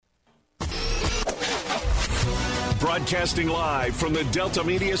Broadcasting live from the Delta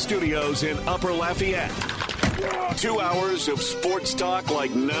Media Studios in Upper Lafayette. 2 hours of sports talk like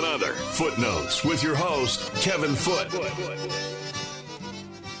none other. Footnotes with your host, Kevin Foote.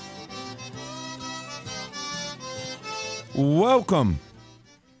 Welcome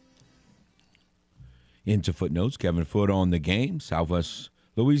into Footnotes. Kevin Foote on the game. Southwest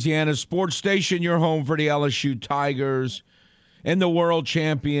Louisiana Sports Station, your home for the LSU Tigers and the world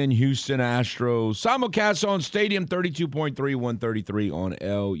champion Houston Astros. Simulcast on Stadium 32.3, 133 on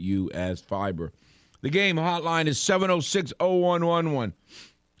LUS Fiber. The game hotline is 706-0111.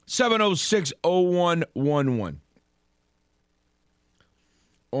 706-0111.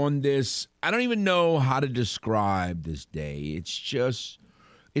 On this, I don't even know how to describe this day.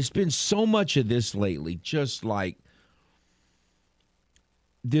 It's been so much of this lately, just like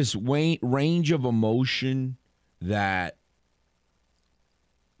this range of emotion that,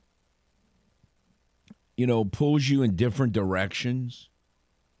 pulls you in different directions.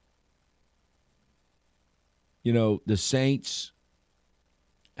 The Saints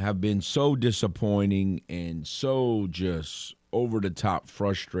have been so disappointing and so just over the top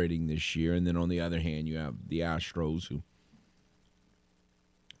frustrating this year. And then on the other hand, you have the Astros, who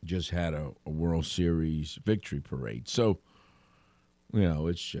just had a World Series victory parade. So,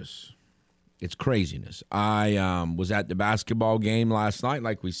 it's craziness. I was at the basketball game last night,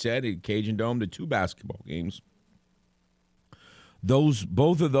 like we said, at Cajun Dome, the 2 basketball games.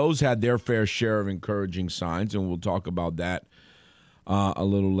 Both of those had their fair share of encouraging signs, and we'll talk about that a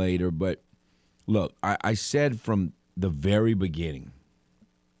little later. But look, I said from the very beginning,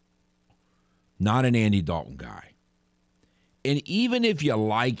 not an Andy Dalton guy. And even if you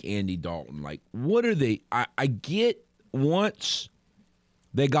like Andy Dalton, like, what are they? I get once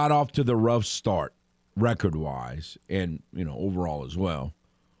they got off to the rough start, record-wise, and, overall as well.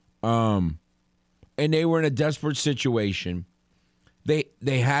 And they were in a desperate situation.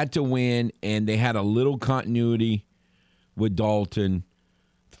 They had to win, and they had a little continuity with Dalton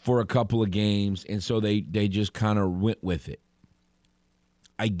for a couple of games, and so they just kind of went with it.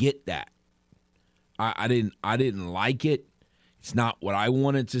 I get that. I didn't like it. It's not what I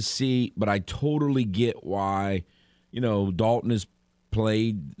wanted to see, but I totally get why, Dalton has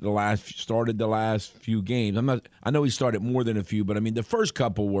started the last few games. I know he started more than a few, but the first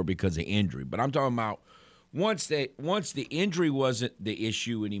couple were because of injury. But I'm talking about once the injury wasn't the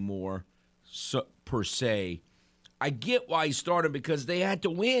issue anymore, per se, I get why he started, because they had to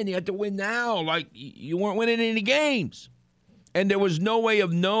win. You had to win now. Like, you weren't winning any games. And there was no way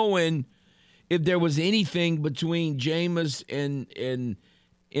of knowing if there was anything between Jameis and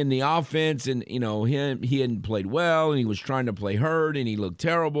in the offense, and, he hadn't played well, and he was trying to play hurt, and he looked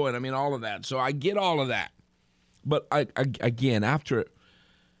terrible, and all of that. So I get all of that. But again, after –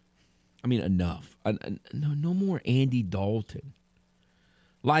 enough. No more Andy Dalton.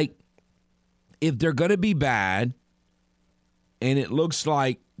 Like, if they're going to be bad, and it looks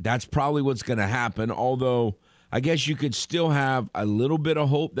like that's probably what's going to happen, although I guess you could still have a little bit of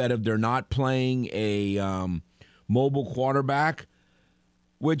hope that if they're not playing a mobile quarterback,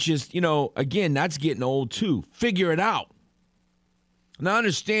 which is, again, that's getting old too. Figure it out. Now, I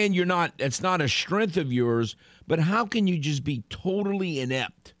understand it's not a strength of yours, but how can you just be totally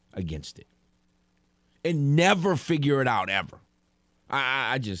inept against it and never figure it out ever?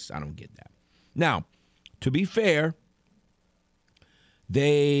 I don't get that. Now, to be fair,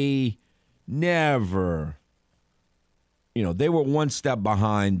 they never, they were one step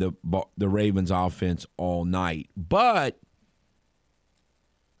behind the Ravens offense all night, but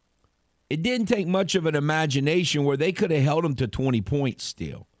it didn't take much of an imagination where they could have held them to 20 points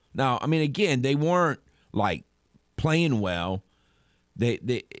still. Now, again, they weren't like playing well.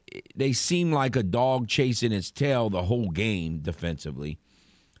 They seemed like a dog chasing its tail the whole game defensively.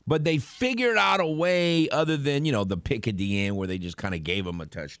 But they figured out a way other than, the pick at the end where they just kind of gave them a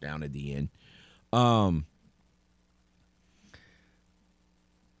touchdown at the end.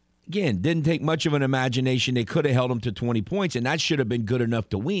 Again, didn't take much of an imagination. They could have held them to 20 points, and that should have been good enough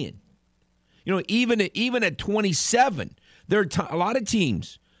to win. Even at 27, there are a lot of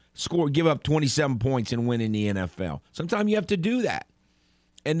teams give up 27 points and win in the NFL. Sometimes you have to do that.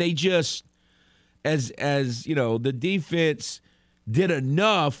 And they just, as the defense did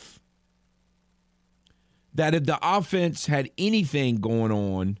enough that if the offense had anything going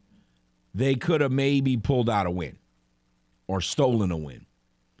on, they could have maybe pulled out a win or stolen a win.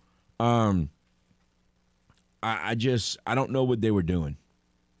 I don't know what they were doing.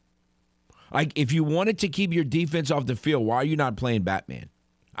 Like, if you wanted to keep your defense off the field, why are you not playing Batman?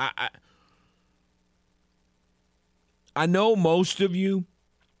 I know most of you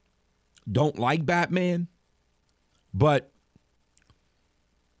don't like Batman. But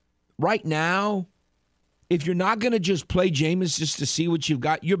right now, if you're not going to just play Jameis just to see what you've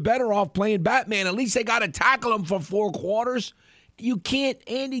got, you're better off playing Batman. At least they got to tackle him for 4 quarters. You can't.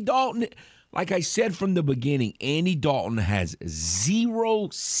 Andy Dalton, like I said from the beginning, Andy Dalton has 0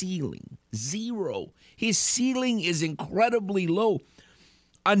 ceiling. 0. His ceiling is incredibly low.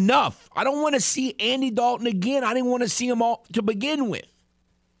 Enough. I don't want to see Andy Dalton again. I didn't want to see him all to begin with.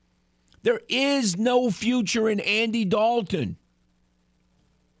 There is no future in Andy Dalton.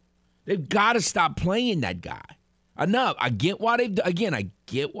 They've got to stop playing that guy. Enough. I get why they've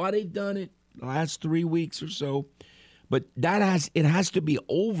done it the last 3 weeks or so. But it has to be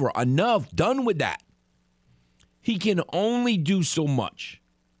over. Enough. Done with that. He can only do so much.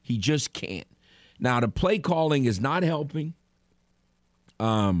 He just can't. Now, the play calling is not helping.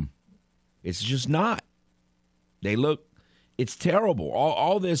 It's just not. It's terrible.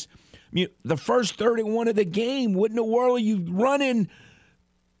 All this, the first 31 of the game, what in the world are you running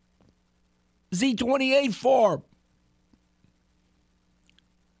Z28 for?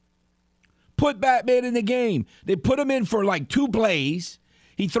 Put Batman in the game. They put him in for like 2 plays.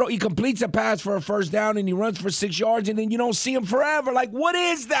 He completes a pass for a first down and he runs for 6 yards and then you don't see him forever. Like, what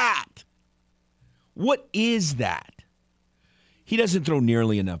is that? What is that? He doesn't throw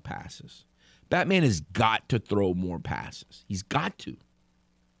nearly enough passes. Batman has got to throw more passes. He's got to.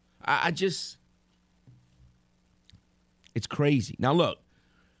 It's crazy. Now, look.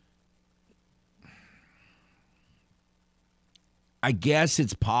 I guess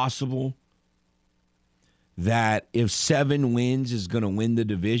it's possible that if 7 wins is going to win the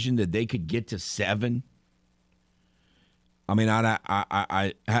division, that they could get to 7. I mean,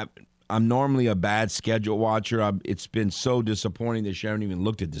 I'm normally a bad schedule watcher. It's been so disappointing that I haven't even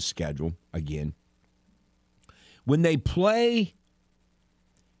looked at the schedule again. When they play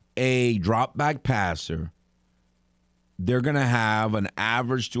a drop-back passer, they're going to have an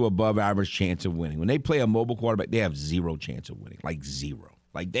average to above average chance of winning. When they play a mobile quarterback, they have 0 chance of winning, like 0.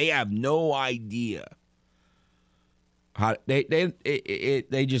 Like they have no idea how they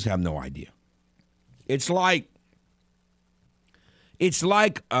just have no idea. It's like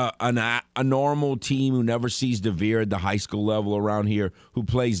a normal team who never sees DeVere at the high school level around here who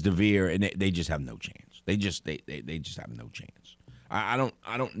plays DeVere and they just have no chance. They just have no chance. I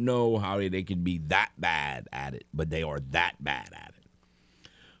don't know how they can be that bad at it, but they are that bad at it.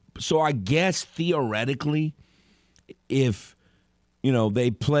 So I guess theoretically, if they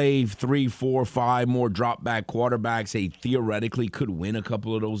play 3, 4, 5 more drop back quarterbacks, they theoretically could win a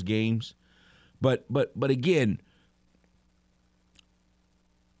couple of those games. But again,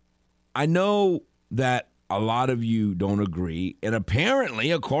 I know that a lot of you don't agree, and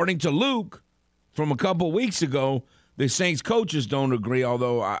apparently, according to Luke from a couple weeks ago, the Saints coaches don't agree,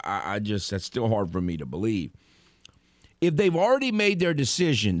 although that's still hard for me to believe. If they've already made their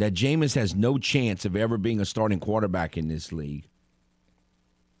decision that Jameis has no chance of ever being a starting quarterback in this league,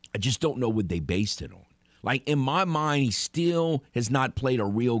 I just don't know what they based it on. Like, in my mind, he still has not played a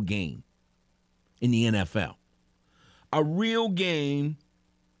real game in the NFL. A real game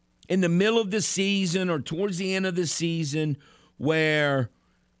in the middle of the season or towards the end of the season where,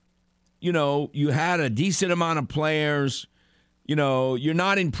 you had a decent amount of players, you're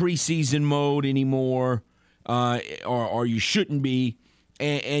not in preseason mode anymore, or you shouldn't be,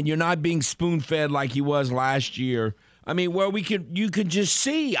 and you're not being spoon-fed like he was last year. I mean, where you could just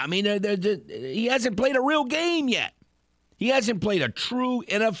see. I mean, he hasn't played a real game yet. He hasn't played a true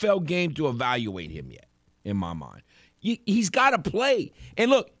NFL game to evaluate him yet, in my mind. He's got to play. And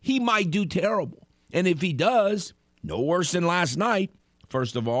look, he might do terrible. And if he does, no worse than last night,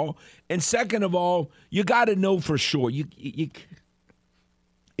 first of all. And second of all, you got to know for sure.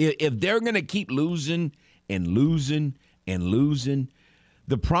 If they're going to keep losing and losing and losing,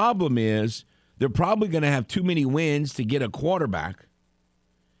 the problem is they're probably going to have too many wins to get a quarterback.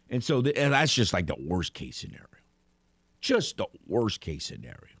 And so and that's just like the worst case scenario. Just the worst case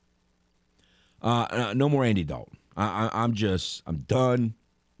scenario. No more Andy Dalton. I'm done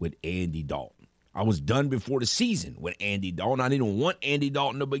with Andy Dalton. I was done before the season with Andy Dalton. I didn't want Andy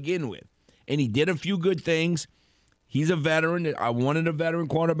Dalton to begin with. And he did a few good things. He's a veteran. I wanted a veteran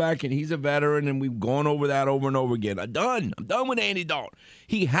quarterback, and he's a veteran, and we've gone over that over and over again. I'm done with Andy Dalton.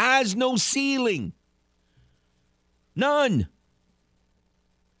 He has no ceiling. None.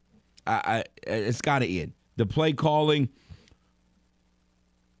 It's got to end. The play calling,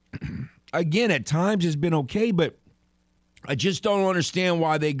 again, at times has been okay, but I just don't understand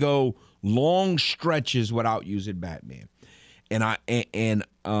why they go long stretches without using Batman. And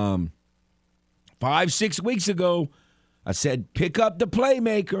 5-6 weeks ago, I said, pick up the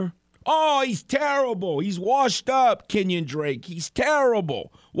playmaker. Oh, he's terrible. He's washed up, Kenyon Drake. He's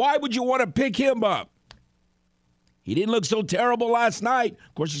terrible. Why would you want to pick him up? He didn't look so terrible last night.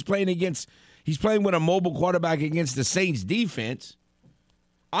 Of course, he's playing with a mobile quarterback against the Saints defense.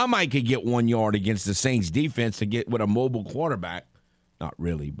 I might could get 1 yard against the Saints defense to get with a mobile quarterback. Not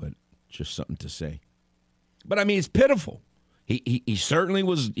really, but just something to say. But, I mean, it's pitiful. He certainly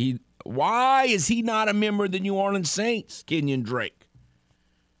was. Why is he not a member of the New Orleans Saints, Kenyon Drake?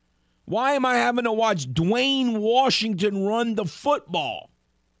 Why am I having to watch Dwayne Washington run the football?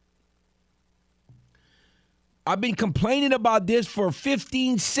 I've been complaining about this for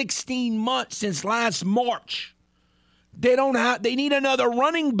 15, 16 months since last March. They need another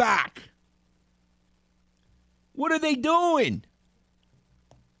running back. What are they doing?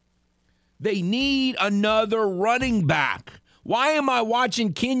 They need another running back. Why am I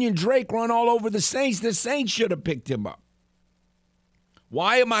watching Kenyon Drake run all over the Saints? The Saints should have picked him up.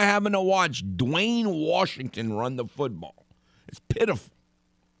 Why am I having to watch Dwayne Washington run the football? It's pitiful.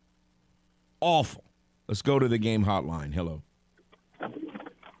 Awful. Let's go to the game hotline. Hello.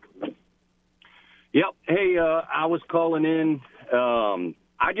 Yep. Hey, I was calling in.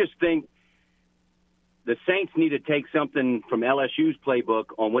 I just think the Saints need to take something from LSU's playbook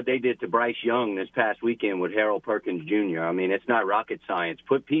on what they did to Bryce Young this past weekend with Harold Perkins Jr. I mean, it's not rocket science.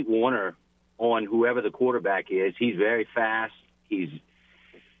 Put Pete Warner on whoever the quarterback is. He's very fast. He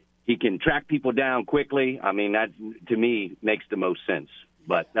can track people down quickly. I mean, that, to me, makes the most sense.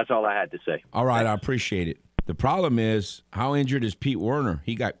 But that's all I had to say. All right, I appreciate it. The problem is, how injured is Pete Werner?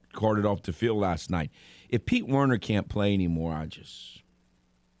 He got carted off the field last night. If Pete Werner can't play anymore, I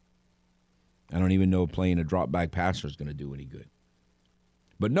don't even know if playing a drop-back passer is going to do any good.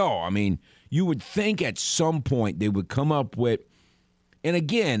 But no, I mean, you would think at some point they would come up with, and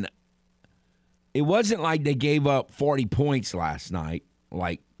again, it wasn't like they gave up 40 points last night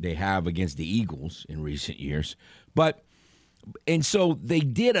like they have against the Eagles in recent years. And so they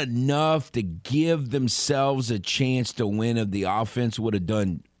did enough to give themselves a chance to win if the offense would have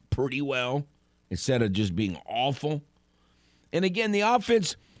done pretty well instead of just being awful. And again, the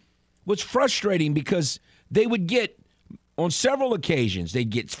offense was frustrating because they would get, on several occasions, they'd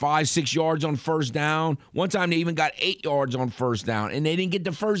get 5-6 yards on first down. One time they even got 8 yards on first down, and they didn't get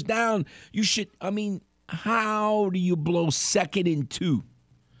the first down. How do you blow 2nd and 2?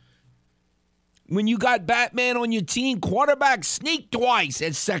 When you got Batman on your team, quarterback sneak twice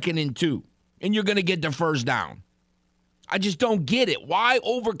at 2nd and 2, and you're going to get the first down. I just don't get it. Why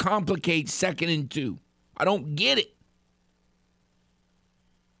overcomplicate 2nd and 2? I don't get it.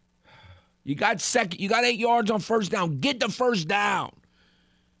 You got 8 yards on first down. Get the first down.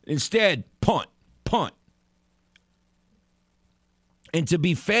 Instead, punt. And to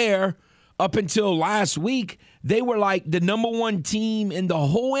be fair, up until last week, they were like the number one team in the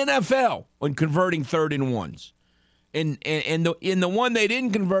whole NFL on converting 3rd and 1s. And the one they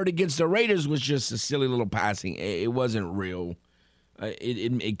didn't convert against the Raiders was just a silly little passing. It wasn't real.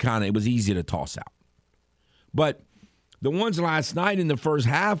 It was easy to toss out. But the ones last night in the first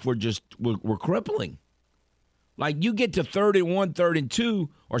half were crippling. Like, you get to 3rd and 1, 3rd and 2,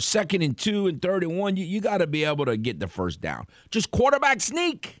 or 2nd and 2 and 3rd and 1, you got to be able to get the first down. Just quarterback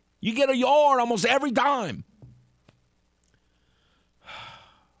sneak. You get a yard almost every time.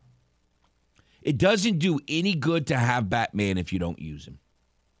 It doesn't do any good to have Batman if you don't use him.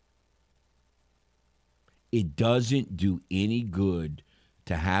 It doesn't do any good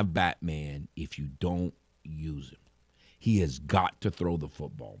to have Batman if you don't use him. He has got to throw the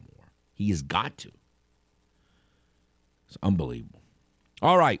football more. He has got to. It's unbelievable.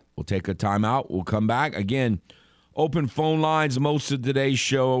 All right, we'll take a timeout. We'll come back. Again, open phone lines most of today's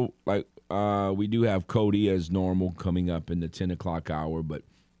show. We do have Cody as normal coming up in the 10 o'clock hour, but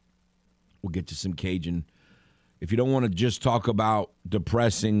we'll get to some Cajun. If you don't want to just talk about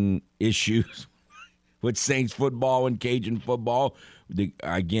depressing issues with Saints football and Cajun football,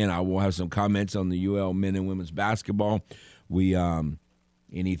 again, I will have some comments on the UL men and women's basketball.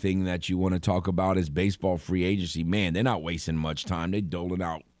 Anything that you want to talk about is baseball free agency. Man, they're not wasting much time. They're doling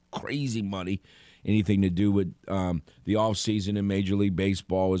out crazy money. Anything to do with the offseason in Major League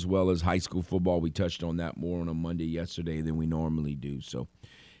Baseball as well as high school football. We touched on that more on a Monday yesterday than we normally do. So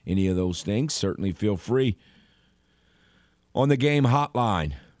any of those things, certainly feel free. On the game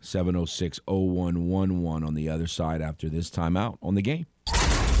hotline, 706-0111 on the other side after this timeout on the game.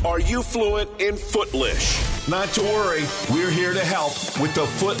 Are you fluent in Footlish? Not to worry, we're here to help with the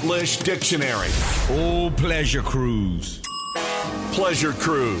Footlish Dictionary. Oh, Pleasure Cruise. Pleasure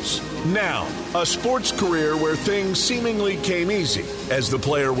Cruise. Now, a sports career where things seemingly came easy as the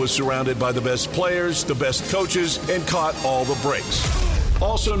player was surrounded by the best players, the best coaches, and caught all the breaks.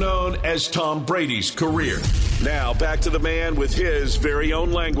 also known as Tom Brady's career. Now back to the man with his very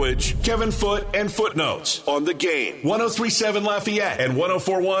own language, Kevin Foote and Footnotes on The Game. 103.7 Lafayette and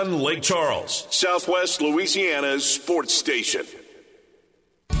 104.1 Lake Charles, Southwest Louisiana's sports station.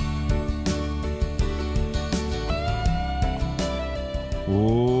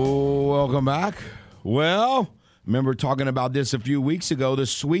 Ooh, welcome back. Well, remember talking about this a few weeks ago. The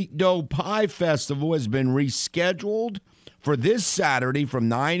Sweet Dough Pie Festival has been rescheduled for this Saturday from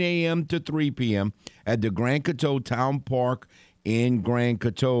 9 a.m. to 3 p.m. at the Grand Coteau Town Park in Grand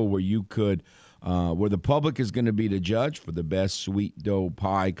Coteau, where the public is going to be the judge for the best sweet dough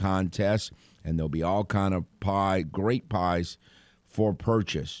pie contest, and there'll be all kind of great pies for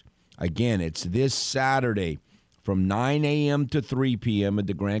purchase. Again, it's this Saturday from 9 a.m. to 3 p.m. at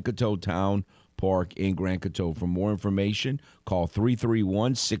the Grand Coteau Town Park in Grand Coteau. For more information, call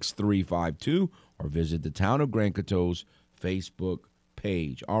 331-6352 or visit the Town of Grand Coteau's Facebook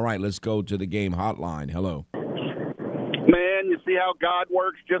page. All right, let's go to the game hotline. Hello. Man, you see how God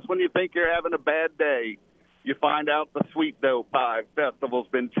works just when you think you're having a bad day. You find out the Sweet Dough Pie Festival's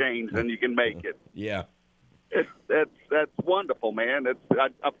been changed and you can make it. Yeah. That's wonderful, man.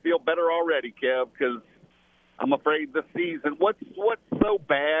 I feel better already, Kev, because I'm afraid this season, what's so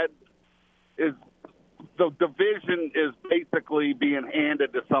bad is the division is basically being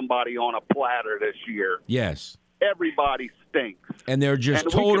handed to somebody on a platter this year. Yes. Everybody stinks. And they're just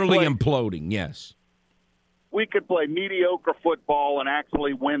totally imploding, yes. We could play mediocre football and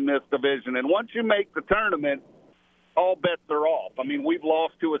actually win this division. And once you make the tournament, all bets are off. I mean, we've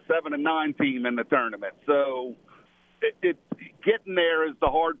lost to a 7-9 team in the tournament. So getting there is the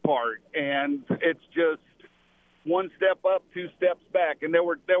hard part. And it's just one step up, two steps back. And there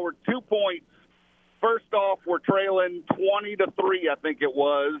were 2 points. First off, we're trailing 20-3, I think it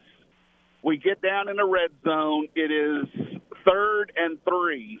was. We get down in the red zone. It is 3rd and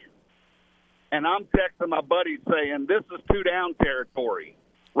 3. And I'm texting my buddy saying, this is 2-down territory.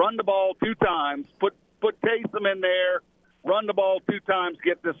 Run the ball 2 times. Put Taysom in there. Run the ball 2 times.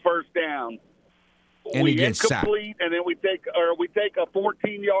 Get this first down. And he gets sacked. And then we take a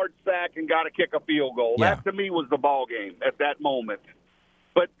 14-yard sack and got to kick a field goal. Yeah. That, to me, was the ball game at that moment.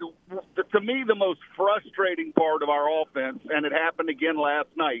 But to me, the most frustrating part of our offense, and it happened again last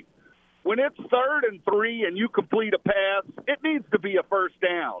night, when it's 3rd and 3 and you complete a pass, it needs to be a first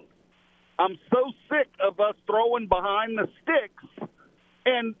down. I'm so sick of us throwing behind the sticks,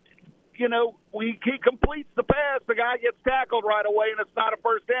 and, he completes the pass, the guy gets tackled right away, and it's not a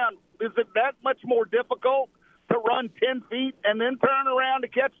first down. Is it that much more difficult to run 10 feet and then turn around to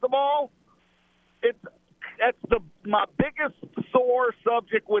catch the ball? That's my biggest sore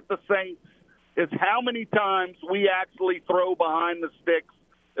subject with the Saints is how many times we actually throw behind the sticks,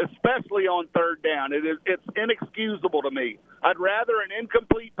 especially on 3rd down. It's inexcusable to me. I'd rather an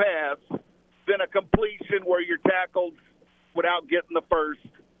incomplete pass than a completion where you're tackled without getting the first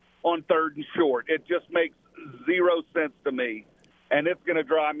on 3rd and short. It just makes zero sense to me, and it's going to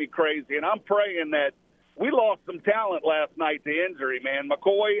drive me crazy. And I'm praying that we lost some talent last night to injury, man.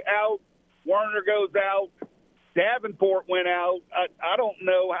 McCoy out, Werner goes out, Davenport went out. I don't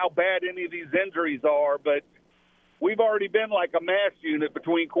know how bad any of these injuries are, but we've already been like a mass unit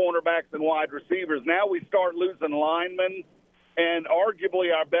between cornerbacks and wide receivers. Now we start losing linemen and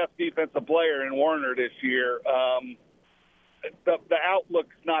arguably our best defensive player in Werner this year. The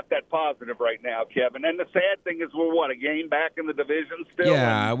outlook's not that positive right now, Kevin. And the sad thing is we're, a game back in the division still?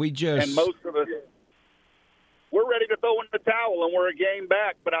 Yeah, And most of us, we're ready to throw in the towel, and we're a game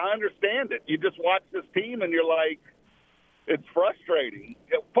back. But I understand it. You just watch this team, and you're like, it's frustrating.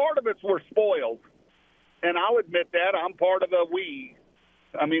 Part of it's we're spoiled. And I'll admit that. I'm part of the we.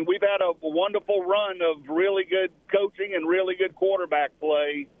 I mean, we've had a wonderful run of really good coaching and really good quarterback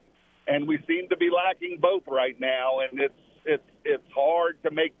play, and we seem to be lacking both right now, and it's hard to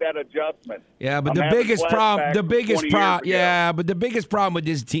make that adjustment. Yeah, but the biggest problem with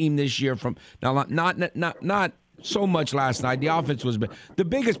this team this year, from now not so much last night, the offense was, but the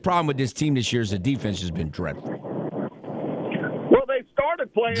biggest problem with this team this year is the defense has been dreadful. Well, they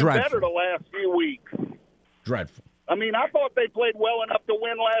started playing better the last few weeks. Dreadful. I mean, I thought they played well enough to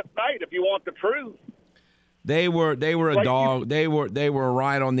win last night, if you want the truth. They were a dog. They were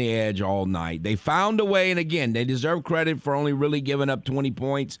right on the edge all night. They found a way, and again, they deserve credit for only really giving up 20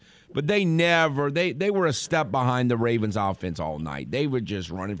 points, but they were a step behind the Ravens offense all night. They were just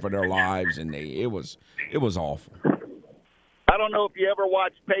running for their lives, and it was awful. I don't know if you ever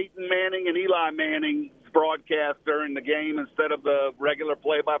watched Peyton Manning and Eli Manning's broadcast during the game instead of the regular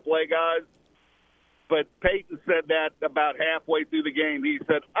play-by-play guys. But Peyton said that about halfway through the game. He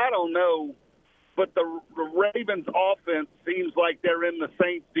said, I don't know, but the Ravens offense seems like they're in the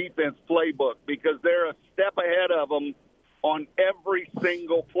Saints defense playbook because they're a step ahead of them on every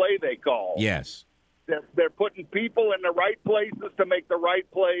single play they call. Yes. They're putting people in the right places to make the right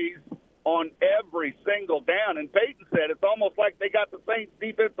plays on every single down. And Peyton said it's almost like they got the Saints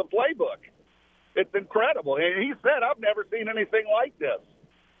defensive playbook. It's incredible. And he said, I've never seen anything like this,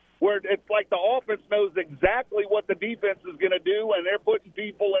 where it's like the offense knows exactly what the defense is going to do, and they're putting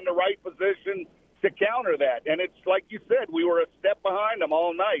people in the right position to counter that. And it's like you said, we were a step behind them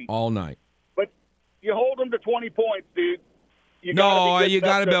all night. All night. But you hold them to 20 points, dude. You got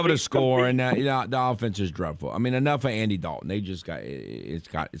to be able to score, and the offense is dreadful. I mean, enough of Andy Dalton. They just it's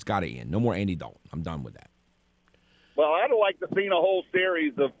got to end. No more Andy Dalton. I'm done with that. Well, I'd like to see a whole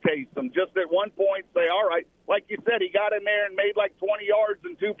series of Taysom. Just at one point say, all right, like you said, he got in there and made like 20 yards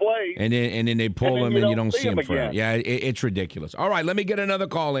in 2 plays. And then they pull him and you don't see him forever. again. Yeah, it's ridiculous. All right, let me get another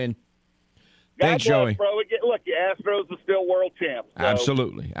call in. God Thanks, bless, Joey. Bro. Look, the Astros are still world champs. So.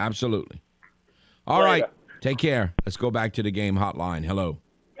 Absolutely. All Later. right, take care. Let's go back to the game hotline. Hello.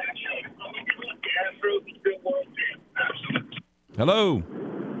 Hello.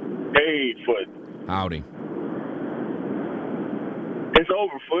 Hey, Foot. Howdy. It's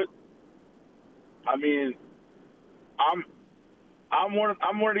over, Foot. I mean, I'm one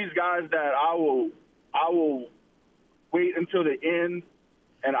of these guys that I will wait until the end,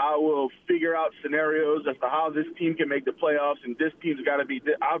 and I will figure out scenarios as to how this team can make the playoffs, and this team's got to be.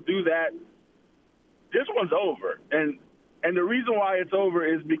 I'll do that. This one's over, and the reason why it's over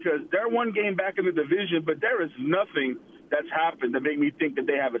is because they're one game back in the division, but there is nothing that's happened to make me think that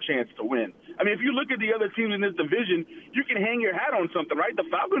they have a chance to win. I mean, if you look at the other teams in this division, you can hang your hat on something, right? The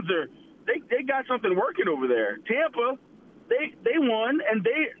Falcons they got something working over there. Tampa, they won, and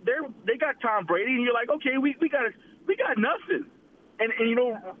they got Tom Brady, and you're like, okay, we got nothing. And you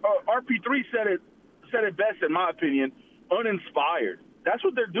know, RP3 said it best in my opinion, uninspired. That's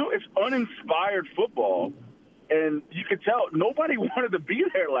what they're doing. It's uninspired football. And you could tell nobody wanted to be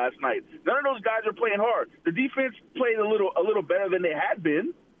there last night. None of those guys are playing hard. The defense played a little better than they had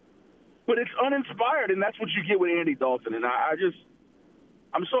been, but it's uninspired, and that's what you get with Andy Dalton. And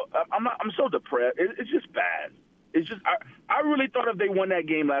I'm so depressed. It's just bad. It's just I really thought if they won that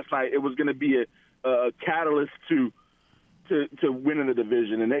game last night, it was going to be a catalyst to winning the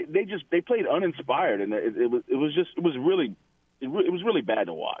division, and they played uninspired, and it was really bad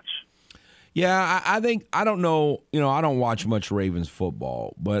to watch. Yeah, I think I don't know. I don't watch much Ravens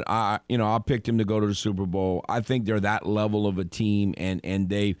football, but I picked him to go to the Super Bowl. I think they're that level of a team, and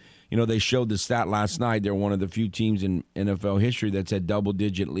they showed the stat last night. They're one of the few teams in NFL history that's had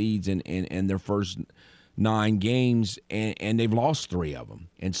double-digit leads in their first 9 games, and they've lost 3 of them.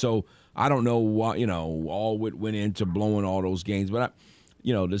 And so I don't know what all what went into blowing all those games, but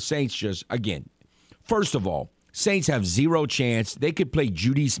the Saints just again, first of all. Saints have 0 chance. They could play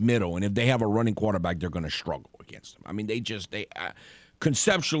Judy's middle, and if they have a running quarterback, they're going to struggle against them. I mean,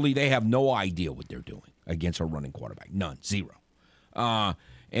 conceptually, they have no idea what they're doing against a running quarterback. None. 0.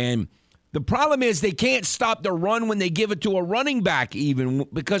 And the problem is they can't stop the run when they give it to a running back even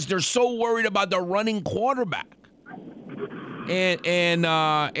because they're so worried about the running quarterback.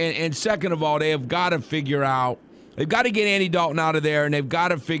 And second of all, they have got to figure out, they've got to get Andy Dalton out of there, and they've got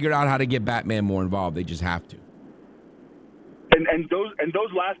to figure out how to get Batman more involved. They just have to. And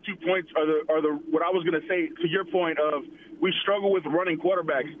those last 2 points are the what I was going to say to your point of we struggle with running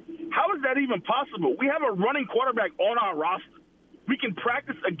quarterbacks. How is that even possible? We have a running quarterback on our roster. We can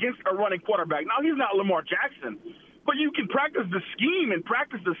practice against a running quarterback. Now, he's not Lamar Jackson, but you can practice the scheme and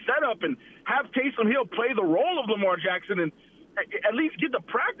practice the setup and have Taysom Hill play the role of Lamar Jackson and at least get the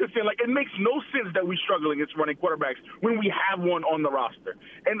practice in. Like, it makes no sense that we struggle against running quarterbacks when we have one on the roster.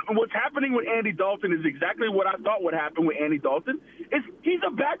 And what's happening with Andy Dalton is exactly what I thought would happen with Andy Dalton. He's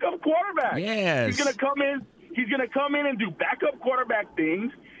a backup quarterback. Yes. He's going to come in and do backup quarterback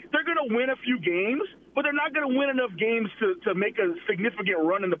things. They're going to win a few games, but they're not going to win enough games to make a significant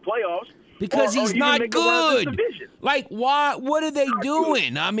run in the playoffs. Because he's not good. Like, why? What are they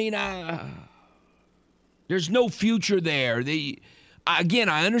doing? I mean, there's no future there. Again,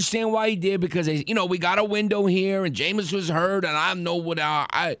 I understand why he did because we got a window here and Jameis was hurt, and I know what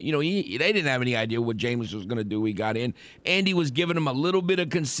they didn't have any idea what Jameis was going to do. He got in. Andy was giving him a little bit of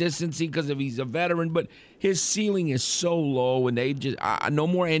consistency because he's a veteran, but his ceiling is so low, and they just no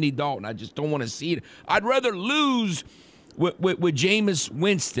more Andy Dalton. I just don't want to see it. I'd rather lose with Jameis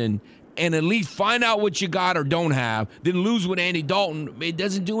Winston and at least find out what you got or don't have than lose with Andy Dalton. It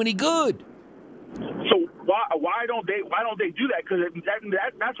doesn't do any good. So why don't they do that? Because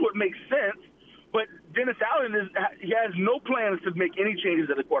that's what makes sense But Dennis Allen he has no plans to make any changes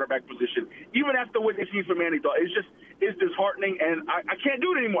at the quarterback position, even after what they've seen from Andy Dalton. It's disheartening, and I can't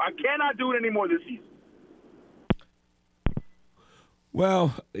do it anymore. I cannot do it anymore this season.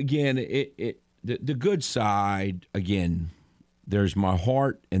 Well, again, the good side, again, there's my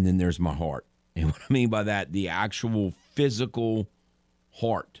heart and then there's my heart. And what I mean by that, the actual physical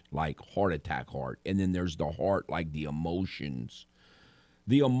heart, like heart attack heart. And then there's the heart, like the emotions.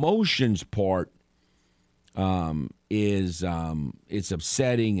 The emotions part is it's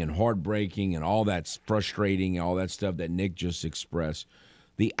upsetting and heartbreaking and all that's frustrating, all that stuff that Nick just expressed.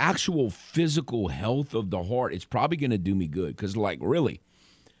 The actual physical health of the heart, it's probably going to do me good because, like, really,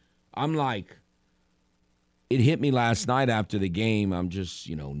 I'm like, it hit me last night after the game. I'm just,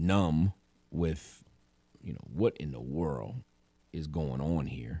 numb with, what in the world is going on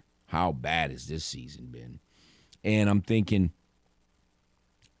here? How bad has this season been? And I'm thinking,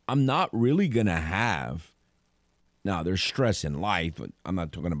 I'm not really going to have, now there's stress in life, but I'm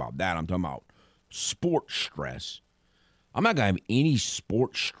not talking about that. I'm talking about sports stress. I'm not going to have any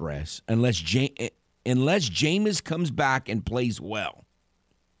sports stress unless Jameis comes back and plays well.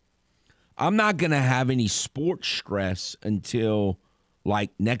 I'm not going to have any sports stress until,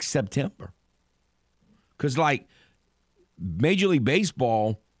 like, next September. Because, like, Major League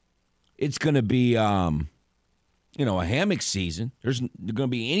Baseball, it's going to be, a hammock season. There's going to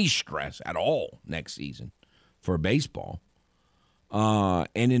be any stress at all next season for baseball. And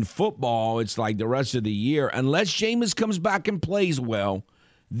in football, it's like the rest of the year. Unless Jameis comes back and plays well,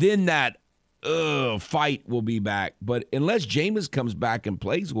 then that fight will be back. But unless Jameis comes back and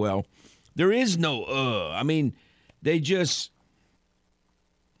plays well, there is no I mean, it's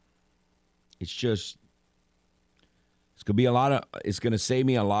going to save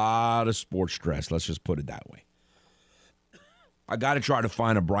me a lot of sports stress. Let's just put it that way. I got to try to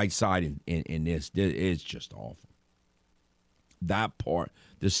find a bright side in this. It's just awful. That part,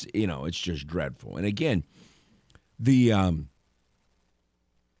 it's just dreadful. And again, the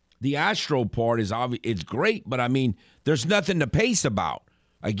Astro part is obvious. It's great, but I mean, there's nothing to pace about.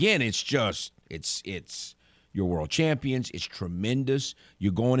 Again, it's you're world champions. It's tremendous.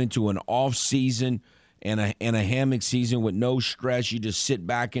 You're going into an off season and a hammock season with no stress. You just sit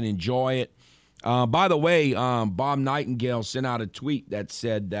back and enjoy it. By the way, Bob Nightingale sent out a tweet that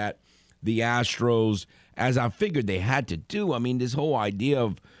said that the Astros, as I figured they had to do, I mean, this whole idea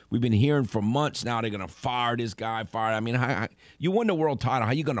of we've been hearing for months now they're going to fire this guy, I mean, you won the world title.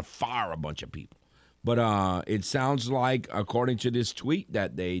 How are you going to fire a bunch of people? But it sounds like, according to this tweet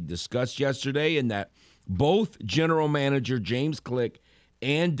that they discussed yesterday, and that both general manager James Click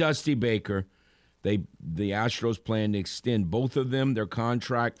and Dusty Baker, the Astros plan to extend both of them their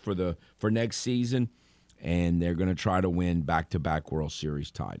contract for next season, and they're going to try to win back-to-back World Series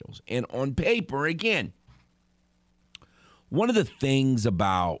titles. And on paper, again, one of the things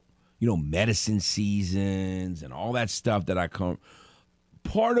about, medicine seasons and all that stuff that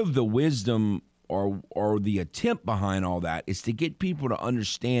part of the wisdom or the attempt behind all that is to get people to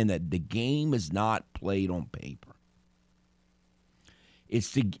understand that the game is not played on paper.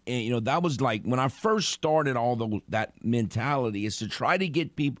 It's that was like when I first started that mentality is to try to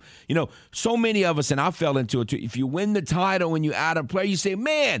get people, so many of us, and I fell into it too. If you win the title and you add a player, you say,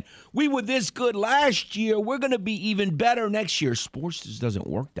 man, we were this good last year. We're going to be even better next year. Sports just doesn't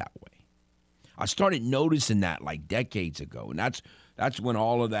work that way. I started noticing that like decades ago. And that's when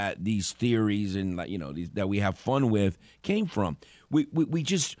all of these theories and that we have fun with came from. We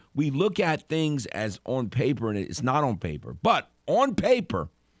look at things as on paper, and it's not on paper. But on paper,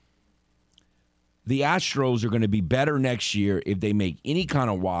 the Astros are going to be better next year if they make any kind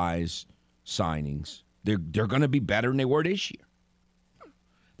of wise signings. They're going to be better than they were this year.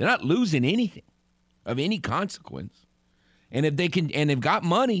 They're not losing anything of any consequence. And if they've got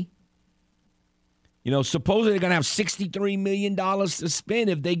money, supposedly they're going to have $63 million to spend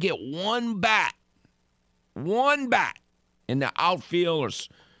if they get one bat in the outfield or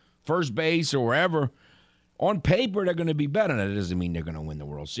first base or wherever. On paper, they're going to be better. That doesn't mean they're going to win the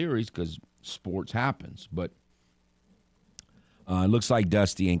World Series because sports happens. But it looks like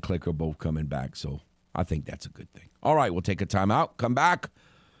Dusty and Click are both coming back, so I think that's a good thing. All right, we'll take a timeout. Come back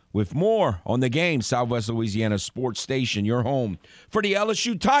with more on The Game, Southwest Louisiana Sports Station, your home for the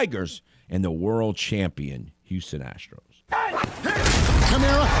LSU Tigers and the world champion Houston Astros.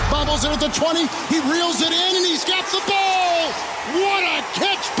 Kamara bobbles it at the 20. He reels it in, and he's got the ball. What a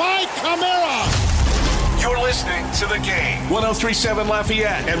catch by Kamara. You're listening to The Game. 103.7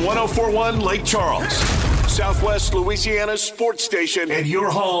 Lafayette and 104.1 Lake Charles. Southwest Louisiana Sports Station and your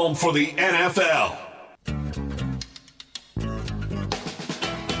home for the NFL.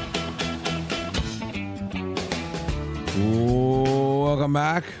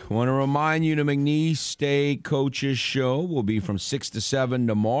 Welcome back. Want to remind you the McNeese State Coaches Show will be from 6 to 7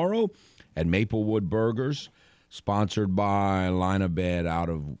 tomorrow at Maplewood Burgers, sponsored by Line of Bed out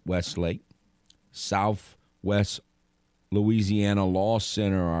of Westlake. Southwest Louisiana Law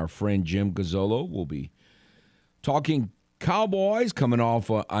Center, our friend Jim Gazzolo will be talking Cowboys coming off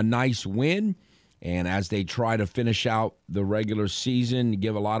a nice win. And as they try to finish out the regular season,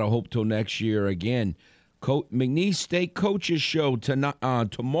 give a lot of hope till next year again. McNeese State Coaches Show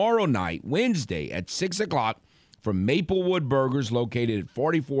tomorrow night, Wednesday at 6 o'clock from Maplewood Burgers, located at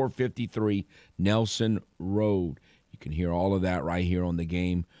 4453 Nelson Road. You can hear all of that right here on the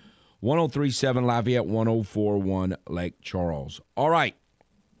game. 103.7 Lafayette, 104.1 Lake Charles. All right.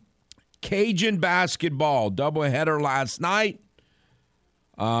 Cajun basketball, doubleheader last night.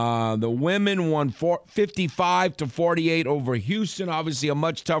 The women won 55-48 over Houston. Obviously, a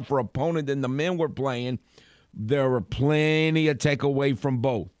much tougher opponent than the men were playing. There were plenty of takeaway from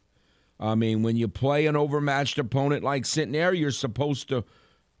both. I mean, when you play an overmatched opponent like Centenary, you're supposed to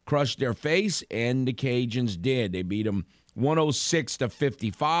crush their face, and the Cajuns did. They beat them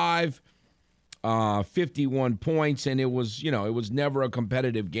 106-55, 51 points, and it was never a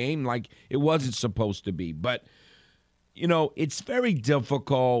competitive game like it wasn't supposed to be. But it's very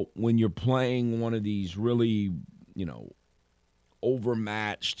difficult when you're playing one of these really,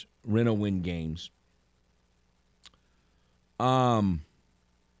 overmatched rent-a-win games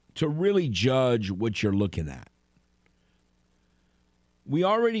to really judge what you're looking at. We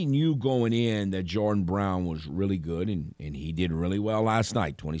already knew going in that Jordan Brown was really good, and he did really well last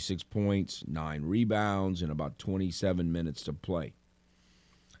night. 26 points, 9 rebounds, and about 27 minutes to play.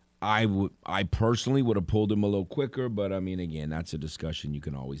 I personally would have pulled him a little quicker, but, I mean, again, that's a discussion you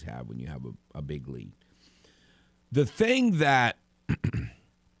can always have when you have a big lead. The thing that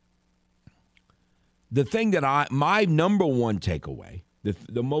my number one takeaway,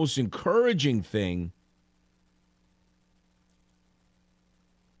 the most encouraging thing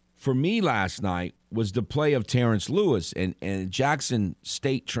for me last night was the play of Terrence Lewis and Jackson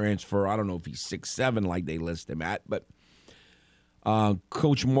State transfer. I don't know if he's 6'7" like they list him at, but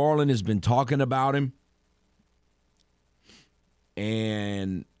Coach Marlin has been talking about him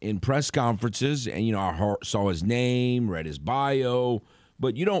and in press conferences, and I saw his name, read his bio,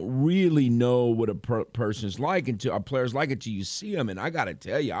 but you don't really know what a person's like until a player's like until you see him. And I got to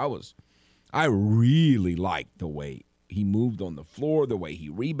tell you, I really liked the way he moved on the floor, the way he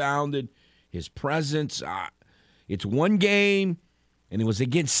rebounded, his presence. It's one game, and it was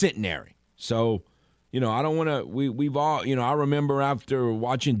against Centenary, so. I don't want to. We've all. I remember after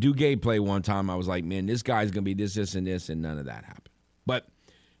watching Duguay play one time, I was like, man, this guy's gonna be this, and this, and none of that happened.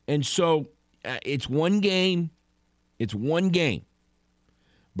 So it's one game. It's one game.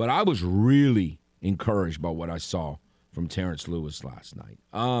 But I was really encouraged by what I saw from Terrence Lewis last night.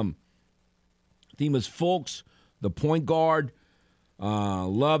 Themus Fulks, the point guard,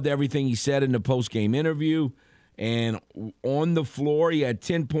 loved everything he said in the post-game interview. And on the floor, he had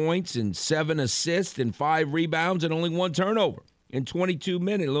 10 points and 7 assists and 5 rebounds and only 1 turnover in 22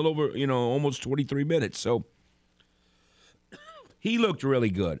 minutes, a little over, almost 23 minutes. So he looked really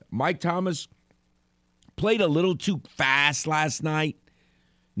good. Mike Thomas played a little too fast last night,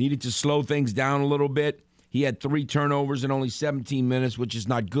 needed to slow things down a little bit. He had 3 turnovers in only 17 minutes, which is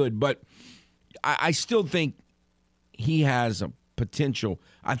not good. But I still think he has a potential.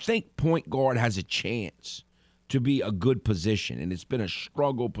 I think point guard has a chance to be a good position, and it's been a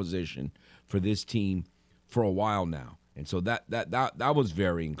struggle position for this team for a while now. And so that was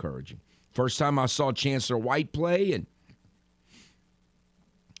very encouraging. First time I saw Chancellor White play, and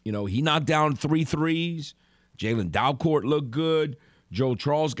he knocked down 3 threes. Jalen Dalcourt looked good. Joe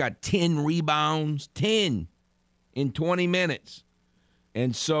Charles got 10 rebounds, 10 in 20 minutes.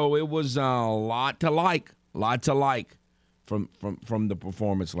 And so it was a lot to like from the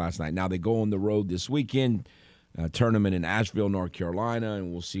performance last night. Now they go on the road this weekend. Tournament in Asheville, North Carolina,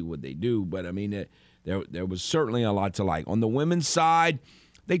 and we'll see what they do. But, I mean, there was certainly a lot to like. On the women's side,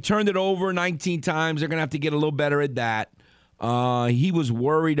 they turned it over 19 times. They're going to have to get a little better at that. He was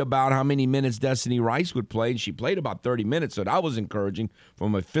worried about how many minutes Destiny Rice would play, and she played about 30 minutes, so that was encouraging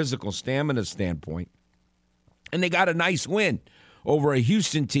from a physical stamina standpoint. And they got a nice win over a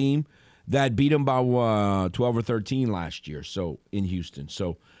Houston team that beat them by 12 or 13 last year, so in Houston.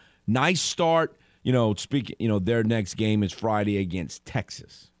 So, nice start. Their next game is Friday against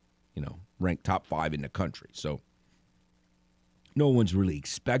Texas, ranked top 5 in the country. So no one's really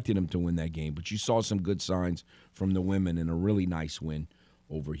expecting them to win that game, but you saw some good signs from the women and a really nice win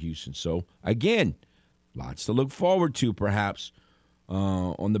over Houston. So, again, lots to look forward to perhaps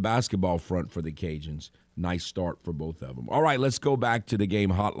on the basketball front for the Cajuns. Nice start for both of them. All right, let's go back to the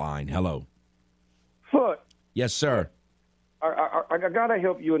game hotline. Hello. Foot. Yes, sir. I got to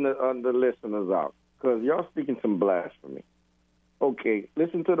help you and the listeners out because y'all speaking some blasphemy. Okay,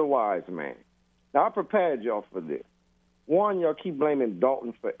 listen to the wise man. Now, I prepared y'all for this. One, y'all keep blaming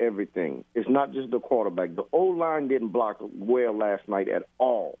Dalton for everything. It's not just the quarterback. The O-line didn't block well last night at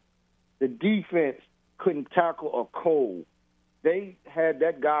all. The defense couldn't tackle a cold. They had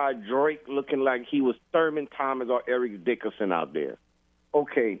that guy, Drake, looking like he was Thurman Thomas or Eric Dickerson out there.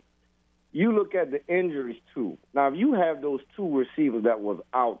 Okay, you look at the injuries, too. Now, if you have those two receivers that was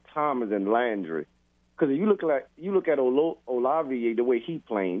out, Thomas and Landry, because you look at Olave, the way he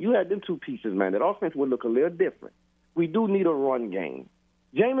playing, you had them two pieces, man. That offense would look a little different. We do need a run game.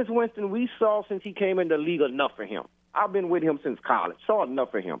 Jameis Winston, we saw since he came in the league enough for him. I've been with him since college. Saw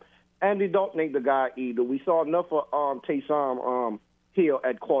enough for him. Andy Dalton ain't the guy either. We saw enough for Taysom Hill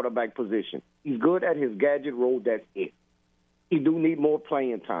at quarterback position. He's good at his gadget role. That's it. He do need more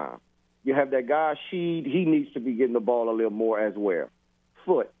playing time. You have that guy, Sheed. He needs to be getting the ball a little more as well.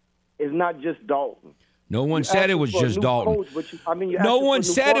 Foot. It's not just Dalton. No one said it was just Dalton. No one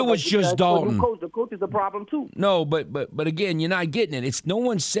said it was just Dalton. The coach is the problem too. No, but again, you're not getting it. It's no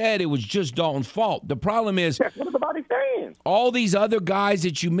one said it was just Dalton's fault. The problem is, what is everybody saying? All these other guys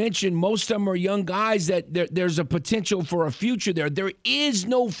that you mentioned, most of them are young guys that there's a potential for a future there. There is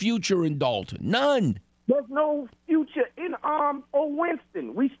no future in Dalton. None. There's no future in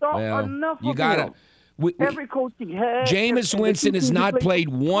Winston. We saw enough of him. Every coach he has. Jameis Winston has not played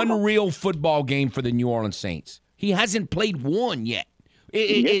one real football game for the New Orleans Saints. He hasn't played one yet.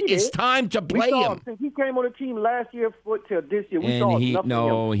 It's time to play him. Since he came on the team last year till this year, we saw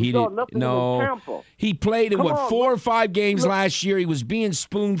nothing. No, he played in 4 or 5 games last year. He was being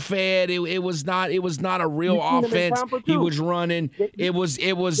spoon fed. It was not a real offense. He was running. It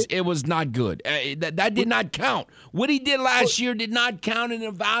was not good. That did not count. What he did last year did not count in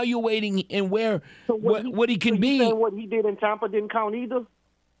evaluating and what he can be. What he did in Tampa didn't count either.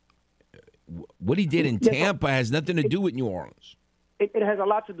 What he did in Tampa has nothing to do with New Orleans. It has a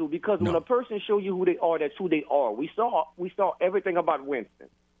lot to do because when a person show you who they are, that's who they are. We saw everything about Winston.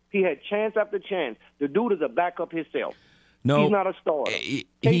 He had chance after chance. The dude is a backup himself. No, he's not a starter.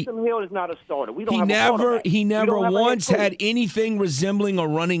 Taysom Hill is not a starter. We don't He never once had anything resembling a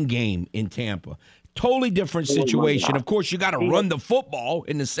running game in Tampa. Totally different situation. Of course, you got to run the football.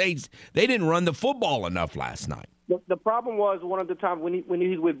 In the Saints, they didn't run the football enough last night. The problem was one of the times when he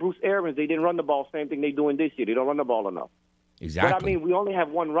was with Bruce Arians, they didn't run the ball. Same thing they doing this year. They don't run the ball enough. Exactly. But, I mean, we only have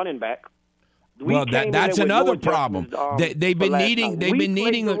one running back. That's another problem. They've been needing. They've been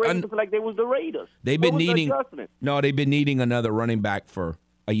needing. Like they was the Raiders. They've been needing. No, they've been needing another running back for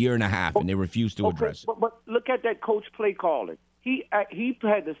a year and a half, and they refuse to address it. But look at that coach play calling. He had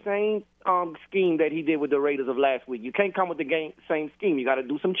the same scheme that he did with the Raiders of last week. You can't come with the same scheme. You got to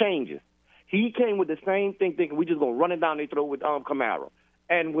do some changes. He came with the same thing, thinking we just gonna run it down their throat with Kamara.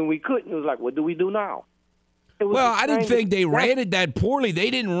 And when we couldn't, it was like, what do we do now? Well, I didn't think they ran it that poorly.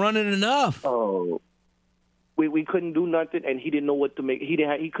 They didn't run it enough. Oh, we couldn't do nothing, and he didn't know what to make. He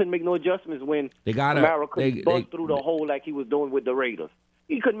couldn't make no adjustments when Kamara couldn't bust through the hole like he was doing with the Raiders.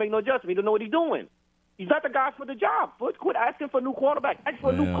 He couldn't make no adjustment. He didn't know what he's doing. He's not the guy for the job. Quit asking for a new quarterback. Ask for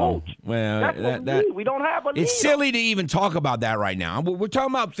a new coach. Well, that's what we don't have a leader. It's silly to even talk about that right now. We're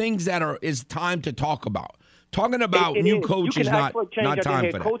talking about things that is time to talk about. Talking about new coach is not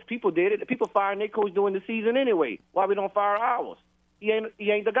time for that. Coach, people did it. People firing their coach during the season anyway. Why we don't fire ours? He ain't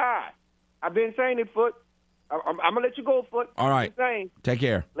the guy. I've been saying it, Foot. I'm gonna let you go, Foot. All right. Take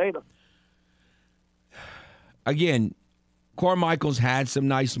care. Later. Again, Carmichael's had some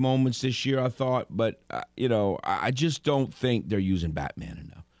nice moments this year, I thought, but I just don't think they're using Batman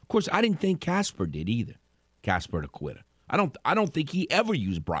enough. Of course, I didn't think Casper did either. Casper the Quitter. I don't think he ever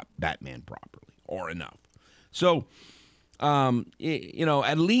used Batman properly or enough. So,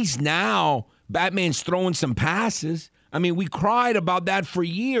 at least now Batman's throwing some passes. I mean, we cried about that for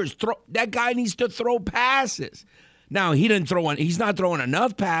years. That guy needs to throw passes. Now, he's not throwing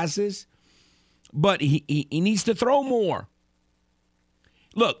enough passes, but he needs to throw more.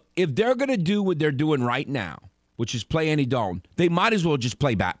 Look, if they're going to do what they're doing right now, which is play Andy Dalton, they might as well just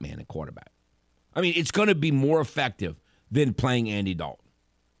play Batman at quarterback. I mean, it's going to be more effective than playing Andy Dalton.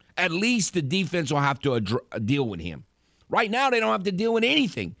 At least the defense will have to deal with him. Right now, they don't have to deal with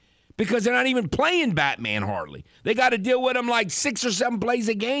anything because they're not even playing Batman hardly. They got to deal with him like 6 or 7 plays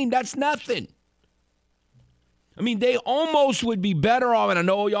a game. That's nothing. I mean, they almost would be better off, and I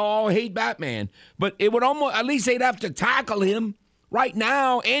know y'all all hate Batman, but it would almost, at least they'd have to tackle him. Right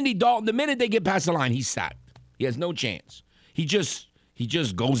now, Andy Dalton, the minute they get past the line, he's sacked. He has no chance. He just He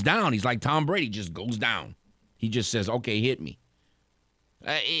just goes down. He's like Tom Brady, just goes down. He just says, okay, hit me.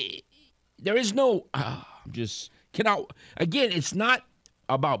 There is no, again, it's not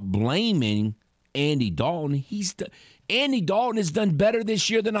about blaming Andy Dalton. Andy Dalton has done better this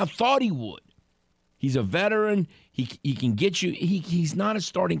year than I thought he would. He's a veteran. He can get you. He's not a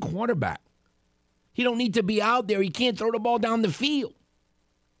starting quarterback. He don't need to be out there. He can't throw the ball down the field.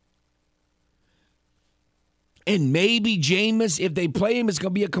 And maybe Jameis, if they play him, it's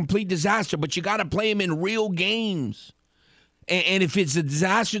going to be a complete disaster. But you got to play him in real games. And if it's a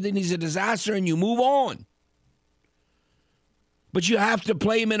disaster, then he's a disaster, and you move on. But you have to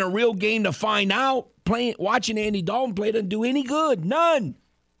play him in a real game to find out. Watching Andy Dalton play doesn't do any good. None.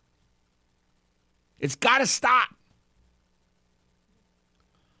 It's got to stop.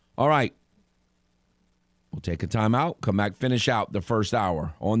 All right. We'll take a timeout, come back, finish out the first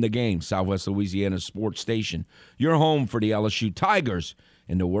hour on The Game, Southwest Louisiana Sports Station. Your home for the LSU Tigers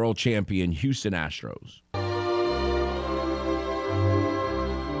and the world champion Houston Astros.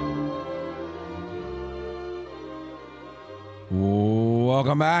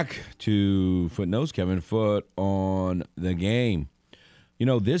 Welcome back to Footnotes. Kevin Foote on The Game. You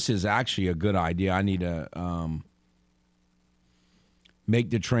know, this is actually a good idea. I need to make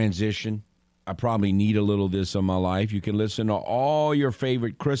the transition. I probably need a little of this in my life. You can listen to all your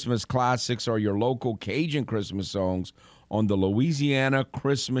favorite Christmas classics or your local Cajun Christmas songs on the Louisiana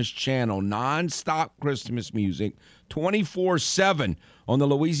Christmas Channel. Non-stop Christmas music, 24/7 on the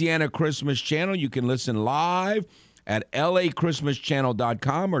Louisiana Christmas Channel. You can listen live at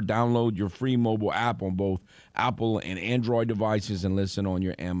lachristmaschannel.com or download your free mobile app on both Apple and Android devices and listen on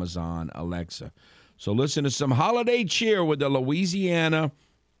your Amazon Alexa. So listen to some holiday cheer with the Louisiana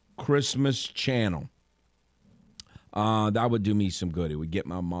Christmas Channel. That would do me some good. It would get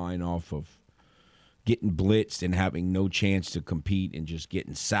my mind off of getting blitzed and having no chance to compete and just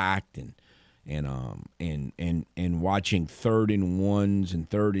getting sacked and watching 3rd and 1s and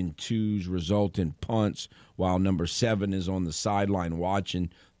 3rd and 2s result in punts while number 7 is on the sideline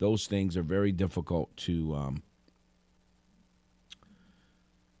watching. Those things are very difficult to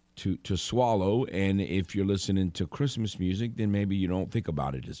swallow, and if you're listening to Christmas music, then maybe you don't think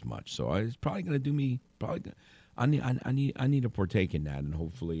about it as much. So it's probably going to do me. I need to partake in that, and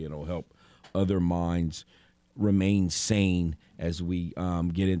hopefully it'll help other minds remain sane as we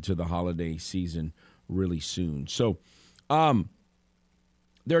get into the holiday season really soon. So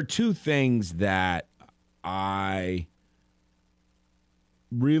there are two things that I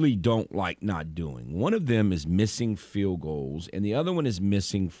really don't like not doing. One of them is missing field goals, and the other one is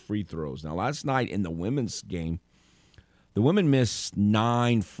missing free throws. Now, last night in the women's game, the women missed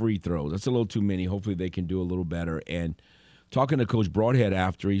 9 free throws. That's a little too many. Hopefully they can do a little better. And talking to Coach Broadhead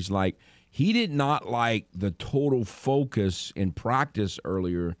after, he's like, he did not like the total focus in practice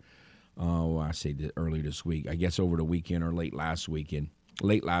earlier. I say earlier this week. I guess over the weekend or late last week.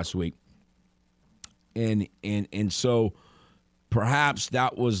 And so perhaps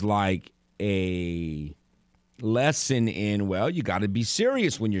that was like a lesson in, well, you got to be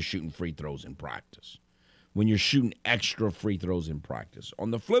serious when you're shooting free throws in practice, when you're shooting extra free throws in practice.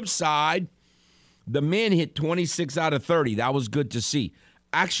 On the flip side, the men hit 26 out of 30. That was good to see.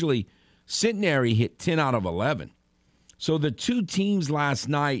 Actually, Centenary hit 10 out of 11. So the two teams last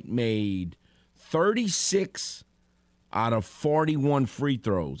night made 36 out of 41 free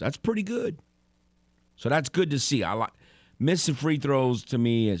throws. That's pretty good. So that's good to see. I like missing free throws. To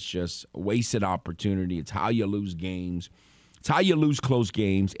me, it's just a wasted opportunity. It's how you lose games. It's how you lose close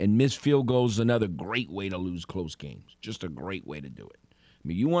games. And missed field goals is another great way to lose close games. Just a great way to do it. I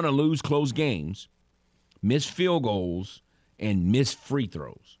mean, you want to lose close games, miss field goals, and miss free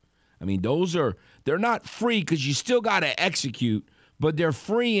throws. I mean, they're not free because you still got to execute, but they're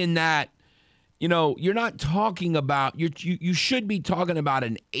free in that, you know, you're not talking about, you should be talking about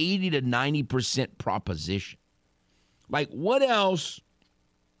an 80 to 90% proposition. Like, what else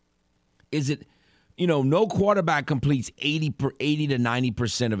is it? You know, no quarterback completes 80 to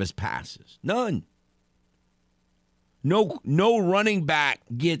 90% of his passes. None. No running back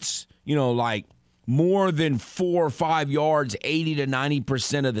gets, you know, like more than 4 or 5 yards 80 to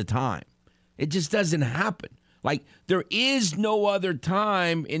 90% of the time. It just doesn't happen. Like, there is no other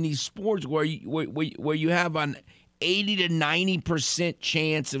time in these sports where you have an 80 to 90%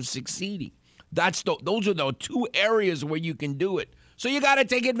 chance of succeeding. Those are the two areas where you can do it. So you got to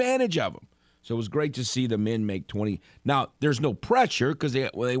take advantage of them. So it was great to see the men make 20. Now, there's no pressure because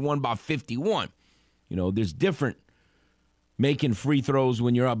they won by 51. You know, there's different making free throws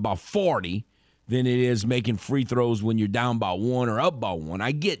when you're up by 40 than it is making free throws when you're down by 1 or up by 1.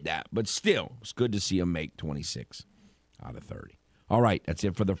 I get that. But still, it's good to see them make 26 out of 30. All right, that's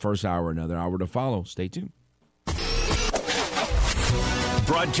it for the first hour. Another hour to follow. Stay tuned.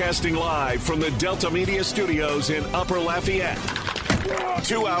 Broadcasting live from the Delta Media Studios in Upper Lafayette.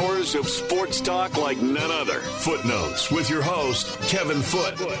 2 hours of sports talk like none other. Footnotes with your host, Kevin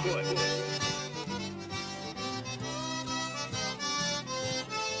Foote.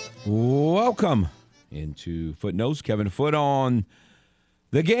 Welcome into Footnotes. Kevin Foote on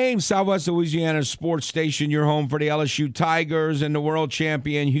The Game, Southwest Louisiana sports station, your home for the LSU Tigers and the world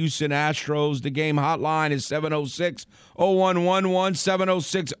champion Houston Astros. The Game hotline is 706-0111,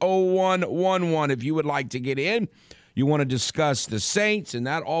 706-0111. If you would like to get in, you want to discuss the Saints and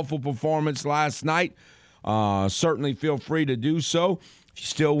that awful performance last night, certainly feel free to do so. If you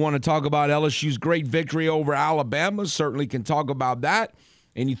still want to talk about LSU's great victory over Alabama, certainly can talk about that.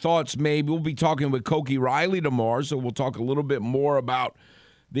 Any thoughts maybe? We'll be talking with Koki Riley tomorrow, so we'll talk a little bit more about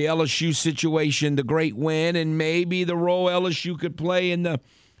the LSU situation, the great win, and maybe the role LSU could play in the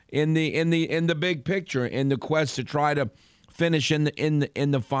big picture, in the quest to try to finish in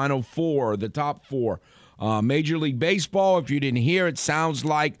the Final Four, the top four. Major League Baseball, if you didn't hear, it sounds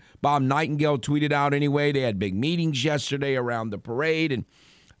like Bob Nightingale tweeted out anyway. They had big meetings yesterday around the parade, and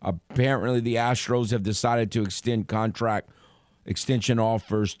apparently the Astros have decided to extend contract extension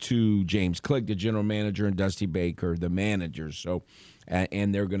offers to James Click, the general manager, and Dusty Baker, the manager. So,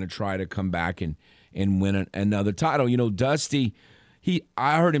 and they're going to try to come back and win another title. You know, Dusty,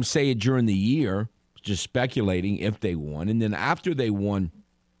 I heard him say it during the year, just speculating if they won. And then after they won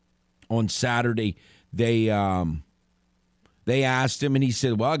on Saturday, they asked him, and he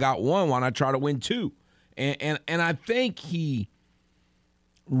said, well, I got one. Why not try to win two? And I think he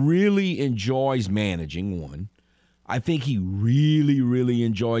really enjoys managing one. I think he really, really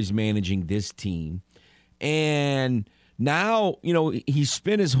enjoys managing this team. And now, you know, he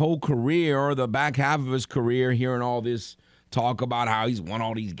spent his whole career, or the back half of his career, hearing all this talk about how he's won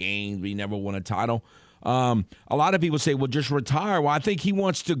all these games, but he never won a title. A lot of people say, well, just retire. Well, I think he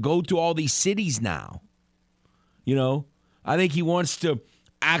wants to go to all these cities now. You know, I think he wants to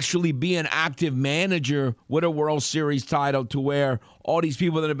actually be an active manager with a World Series title, to where all these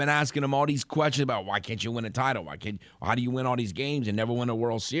people that have been asking him all these questions about why can't you win a title? How do you win all these games and never win a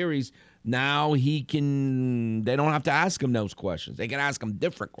World Series? Now they don't have to ask him those questions. They can ask him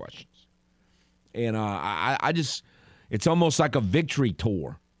different questions. And it's almost like a victory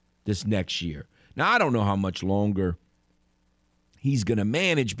tour this next year. Now, I don't know how much longer he's going to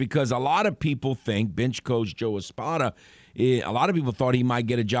manage, because a lot of people think bench coach Joe Espada, a lot of people thought he might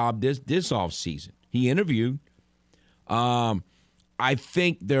get a job this offseason. He interviewed. I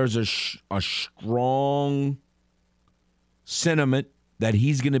think there's a strong sentiment that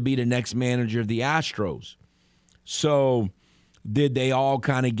he's going to be the next manager of the Astros. So did they all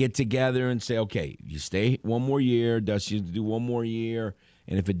kind of get together and say, okay, you stay one more year, Dusty's do one more year,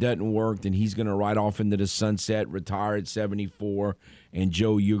 and if it doesn't work, then he's going to ride off into the sunset, retire at 74, and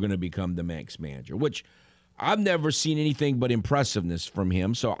Joe, you're going to become the next manager, which I've never seen anything but impressiveness from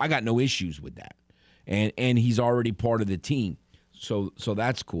him, so I got no issues with that. And he's already part of the team, so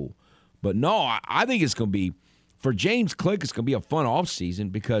that's cool. But no, I think it's going to be, for James Click, it's going to be a fun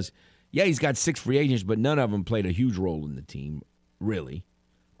offseason, because, yeah, he's got 6 free agents, but none of them played a huge role in the team, really.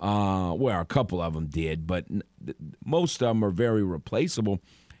 Well, a couple of them did, but most of them are very replaceable.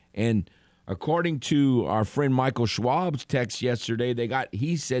 And according to our friend Michael Schwab's text yesterday,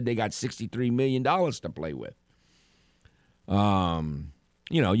 he said they got $63 million to play with.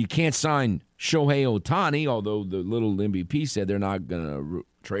 You know, you can't sign Shohei Ohtani, although the little MVP said they're not going to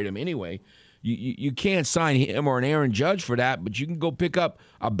trade him anyway. You can't sign him or an Aaron Judge for that, but you can go pick up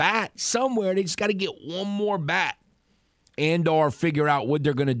a bat somewhere. They just got to get one more bat and or figure out what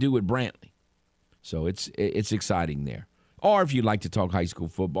they're going to do with Brantley. So it's exciting there. Or if you'd like to talk high school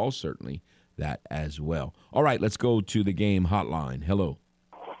football, certainly that as well. All right, let's go to the game hotline. Hello.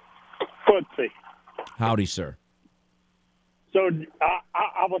 Footsie. Howdy, sir. So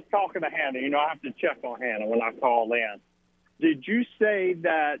I was talking to Hannah. You know, I have to check on Hannah when I call in. Did you say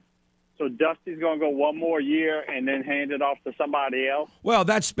that, so Dusty's going to go one more year and then hand it off to somebody else? Well,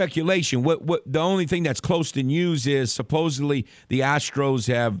 that's speculation. What the only thing that's close to news is supposedly the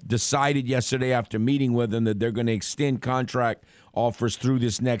Astros have decided yesterday after meeting with them that they're going to extend contract offers through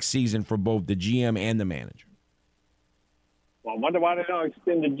this next season for both the GM and the manager. Well, I wonder why they don't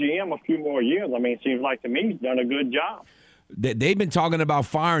extend the GM a few more years. I mean, it seems like to me he's done a good job. They've been talking about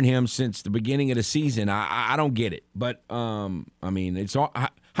firing him since the beginning of the season. I don't get it. But, I mean, it's all,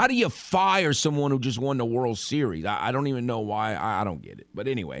 how do you fire someone who just won the World Series? I don't even know why. I don't get it. But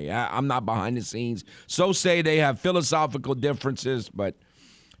anyway, I'm not behind the scenes. So say they have philosophical differences, but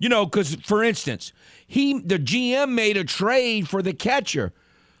You know, because, for instance, the GM made a trade for the catcher.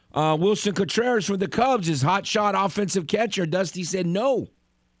 Wilson Contreras for the Cubs, his hotshot offensive catcher. Dusty said, no,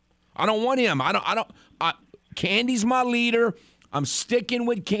 I don't want him. Candy's my leader. I'm sticking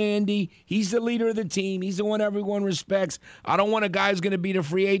with Candy. He's the leader of the team. He's the one everyone respects. I don't want a guy who's going to be the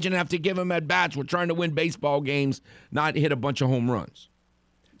free agent and have to give him at bats. We're trying to win baseball games, not hit a bunch of home runs.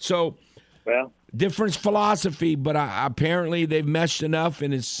 So, different philosophy, but apparently they've meshed enough,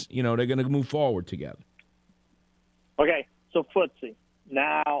 and it's they're going to move forward together. Okay, so footsie.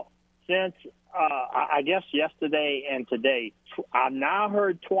 Now, since I guess yesterday and today, I've now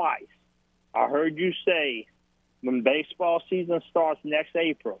heard twice. I heard you say when baseball season starts next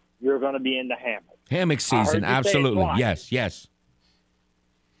April, you're going to be in the hammock. Hammock season, absolutely. Yes.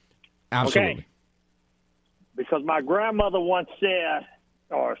 Absolutely. Okay. Because my grandmother once said,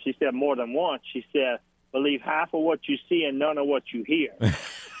 or she said more than once, she said, believe half of what you see and none of what you hear.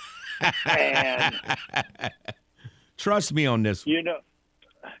 And trust me on this one.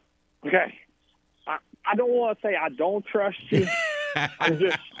 Okay. I don't want to say I don't trust you. I'm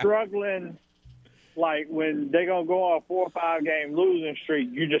just struggling. Like when they're going to go on a 4 or 5 game losing streak,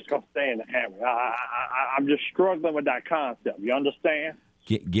 you just going to stay in the hammock. I'm just struggling with that concept. You understand?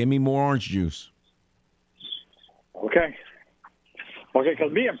 Give me more orange juice. Okay. Okay,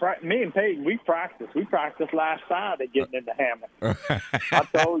 because me and Peyton, we practiced. We practiced last Saturday getting in the hammock. I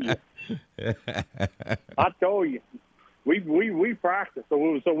told you. We practiced,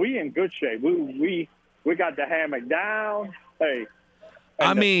 so we in good shape. We got the hammock down. Hey,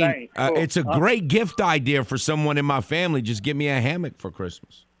 it's a great gift idea for someone in my family. Just give me a hammock for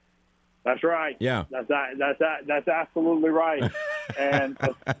Christmas. That's right. Yeah, that's absolutely right. And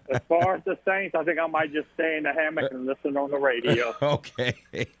as far as the Saints, I think I might just stay in the hammock and listen on the radio. Okay.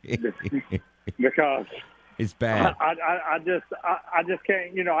 Because it's bad. I just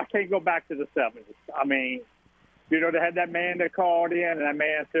can't. I can't go back to the 70s. I mean. They had that man that called in, and that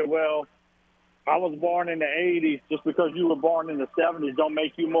man said, well, I was born in the 80s. Just because you were born in the 70s don't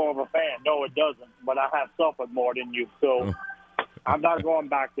make you more of a fan. No, it doesn't. But I have suffered more than you. So I'm not going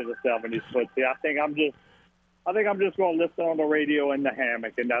back to the 70s. But I think I'm just going to listen on the radio in the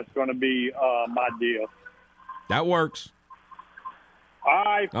hammock, and that's going to be my deal. That works. All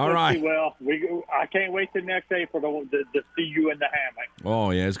right. All right. Well, I can't wait till next April to see you in the hammock.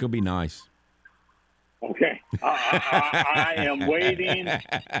 Oh, yeah, it's going to be nice. Okay, I am waiting.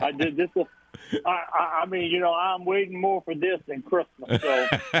 I'm waiting more for this than Christmas. So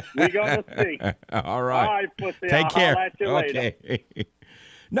we're gonna see. All right. All right, pussy. Take care. I'll at you later.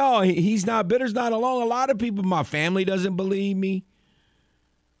 No, he's not. Bitter's not alone. A lot of people in my family doesn't believe me.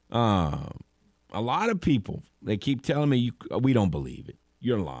 A lot of people, they keep telling me, we don't believe it.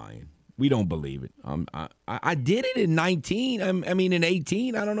 You're lying. We don't believe it. I did it in 19. In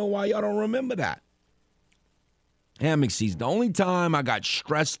 18. I don't know why y'all don't remember that. Hammock season. The only time I got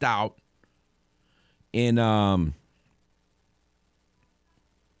stressed out in the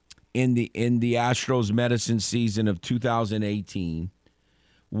Astros medicine season of 2018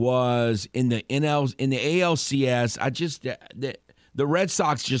 was in the ALCS. The Red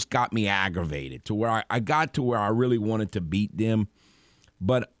Sox just got me aggravated to where I got to where I really wanted to beat them,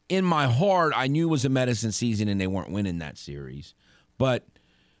 but in my heart I knew it was a medicine season and they weren't winning that series, but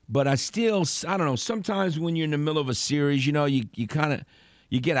I don't know, sometimes when you're in the middle of a series, you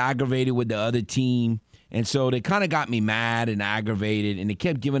get aggravated with the other team. And so they kind of got me mad and aggravated, and they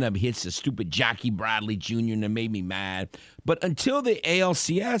kept giving up hits to stupid Jackie Bradley Jr., and it made me mad. But until the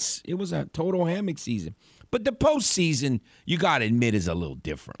ALCS, it was a total hammock season. But the postseason, you got to admit, is a little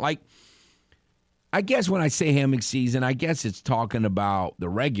different. Like, I guess when I say hammock season, I guess it's talking about the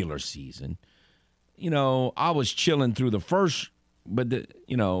regular season. I was chilling through the first. But, the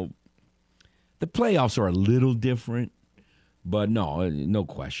playoffs are a little different. But, no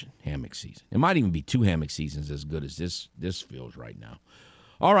question, hammock season. It might even be 2 hammock seasons as good as this feels right now.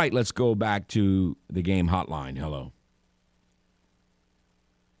 All right, let's go back to the game hotline. Hello.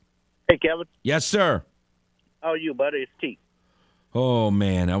 Hey, Kevin. Yes, sir. How are you, buddy? It's T. Oh,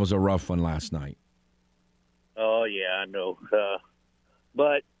 man, that was a rough one last night. Oh, yeah, I know.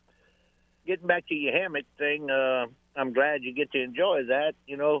 But getting back to your hammock thing, I'm glad you get to enjoy that.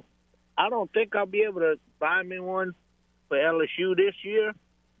 I don't think I'll be able to buy me one for LSU this year,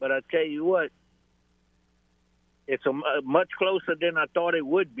 but I tell you what, it's much closer than I thought it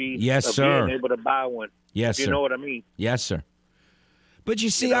would be. Yes, sir. Being able to buy one. Yes, sir. You know what I mean? Yes, sir. But you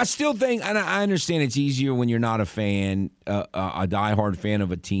see, I still think, and I understand it's easier when you're not a fan, a diehard fan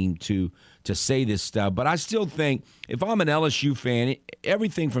of a team to say this stuff. But I still think if I'm an LSU fan,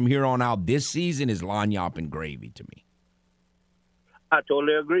 everything from here on out this season is lanyap and gravy to me. I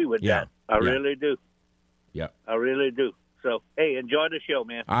totally agree with Yeah. that. I really do. Yeah. I really do. So, hey, enjoy the show,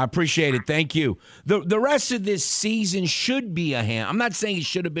 man. I appreciate it. Thank you. The rest of this season should be a ham. I'm not saying it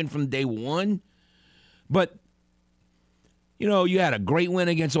should have been from day one, but, you know, you had a great win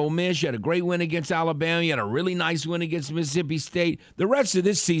against Ole Miss. You had a great win against Alabama. You had a really nice win against Mississippi State. The rest of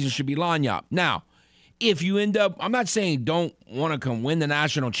this season should be lanyard. Now, if you end up, I'm not saying don't want to come win the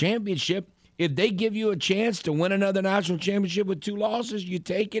national championship. If they give you a chance to win another national championship with 2 losses, you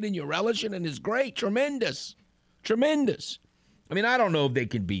take it and you relish it, and it's great. Tremendous. Tremendous. I mean, I don't know if they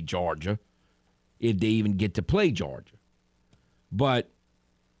can beat Georgia, if they even get to play Georgia. But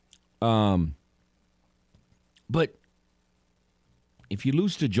if you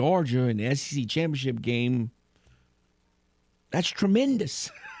lose to Georgia in the SEC championship game, that's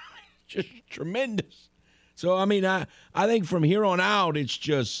tremendous. Just tremendous. So, I mean, I think from here on out, it's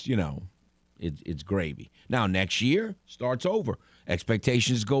just, you know, it's gravy. Now, next year starts over.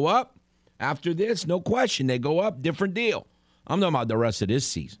 Expectations go up. After this, no question, they go up, different deal. I'm talking about the rest of this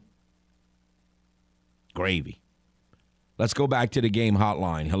season. Gravy. Let's go back to the game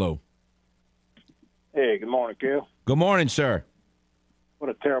hotline. Hello. Hey, good morning, Kel. Good morning, sir.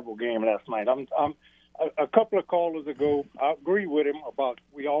 What a terrible game last night. I'm a couple of callers ago, I agree with him about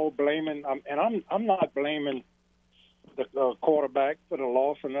we all blaming, and I'm not blaming the quarterback for the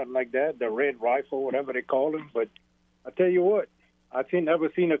loss or nothing like that, the red rifle, whatever they call him. But I tell you what, I've never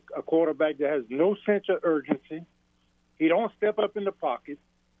seen a quarterback that has no sense of urgency. He don't step up in the pocket.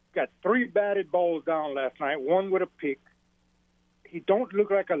 Got 3 batted balls down last night, 1 with a pick. He don't look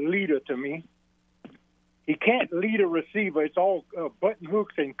like a leader to me. He can't lead a receiver. It's all button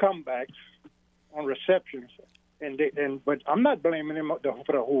hooks and comebacks on receptions. But I'm not blaming him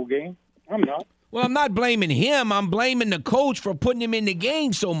for the whole game. I'm not. Well, I'm not blaming him. I'm blaming the coach for putting him in the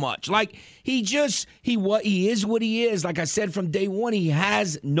game so much. Like, he is what he is. Like I said from day one, he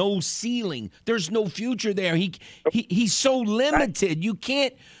has no ceiling. There's no future there. He's so limited. You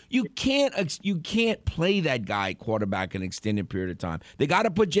can't play that guy quarterback an extended period of time. They got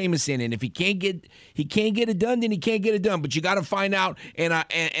to put Jameson in. If he can't get it done, then he can't get it done. But you got to find out, and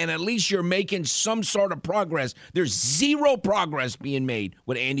at least you're making some sort of progress. There's 0 progress being made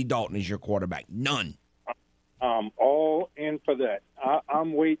with Andy Dalton as your quarterback. None. I'm all in for that.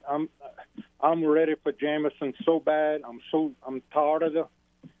 I'm ready for Jameson so bad. I'm tired of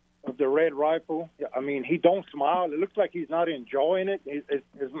the red rifle. I mean, he don't smile. It looks like he's not enjoying it.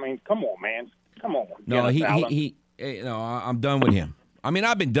 I mean, come on, man. Come on. No, I'm done with him. I mean,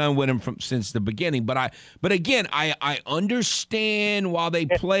 I've been done with him since the beginning. But again, I understand why they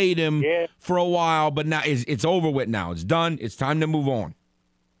played him for a while. But now it's over with. Now it's done. It's time to move on.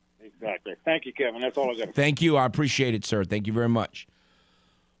 Exactly. Thank you, Kevin. That's all I got. Thank you. I appreciate it, sir. Thank you very much.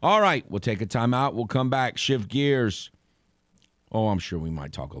 All right, we'll take a timeout. We'll come back, shift gears. Oh, I'm sure we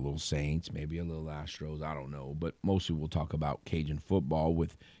might talk a little Saints, maybe a little Astros. I don't know. But mostly we'll talk about Cajun football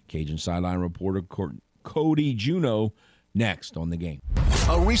with Cajun sideline reporter Cody Juneau next on The Game.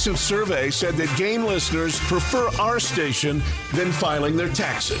 A recent survey said that Game listeners prefer our station than filing their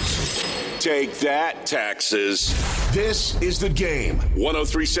taxes. Take that, taxes. This is The Game.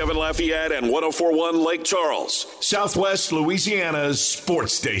 103.7 Lafayette and 104.1 Lake Charles, Southwest Louisiana's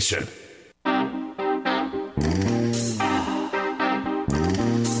sports station.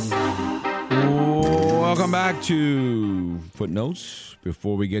 Welcome back to Footnotes.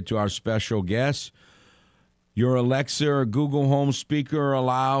 Before we get to our special guest, your Alexa or Google Home speaker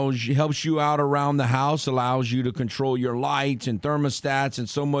helps you out around the house, allows you to control your lights and thermostats and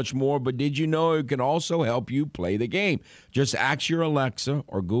so much more. But did you know it can also help you play the game? Just ask your Alexa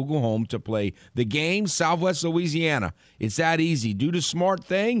or Google Home to play The Game, Southwest Louisiana. It's that easy. Do the smart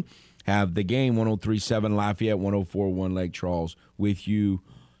thing. Have The Game, 103.7 Lafayette, 104.1 Lake Charles with you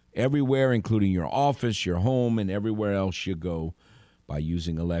everywhere, including your office, your home, and everywhere else you go by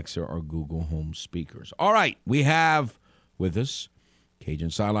using Alexa or Google Home speakers. All right, we have with us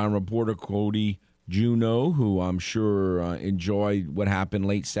Cajun sideline reporter Cody Juneau, who I'm sure enjoyed what happened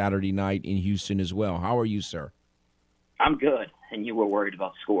late Saturday night in Houston as well. How are you, sir? I'm good, and you were worried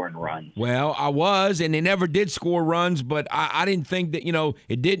about scoring runs. Well, I was, and they never did score runs, but I didn't think that,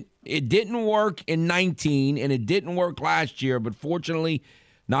 it didn't work in 19, and it didn't work last year, but fortunately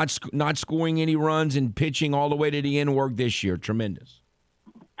not scoring any runs and pitching all the way to the end worked this year. Tremendous.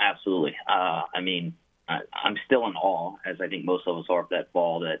 Absolutely. I'm still in awe, as I think most of us are, of that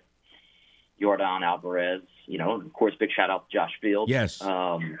ball that Yordan Alvarez, of course, big shout out to Josh Fields. Yes.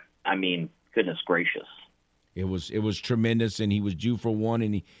 Goodness gracious. It was tremendous, and he was due for one,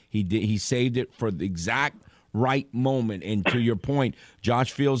 and he saved it for the exact right moment. And to your point,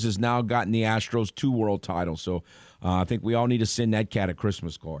 Josh Fields has now gotten the Astros 2 world titles. So I think we all need to send that cat a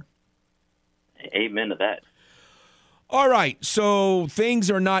Christmas card. Amen to that. All right, so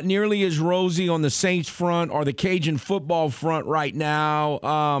things are not nearly as rosy on the Saints front or the Cajun football front right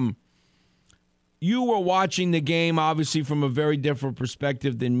now. You were watching the game, obviously, from a very different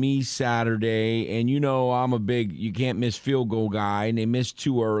perspective than me Saturday, and you know I'm a big you can't miss field goal guy, and they missed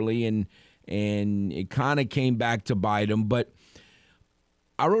too early, and it kind of came back to bite them. But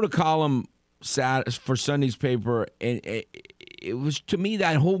I wrote a column for Sunday's paper, and it was, to me,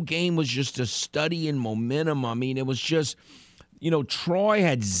 that whole game was just a study in momentum. I mean, it was just, Troy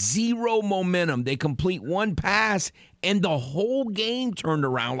had zero momentum. They complete one pass, and the whole game turned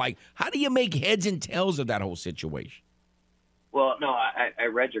around. Like, how do you make heads and tails of that whole situation? Well, no, I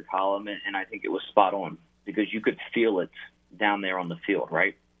read your column, and I think it was spot on because you could feel it down there on the field,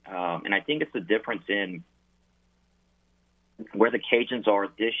 right? And I think it's the difference in where the Cajuns are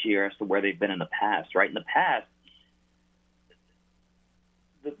this year as to where they've been in the past, right? In the past,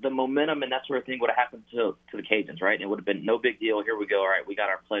 the momentum and that sort of thing would have happened to the Cajuns, right? And it would have been no big deal. Here we go. All right, we got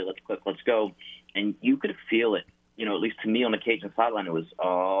our play. Let's click. Let's go. And you could feel it. At least to me on the Cajun sideline, it was,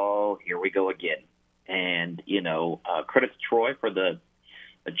 oh, here we go again. And, credit to Troy for the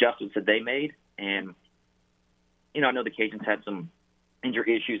adjustments that they made. And, I know the Cajuns had some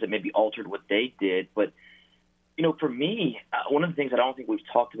injury issues that maybe altered what they did. But, for me, one of the things I don't think we've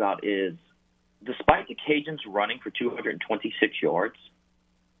talked about is despite the Cajuns running for 226 yards,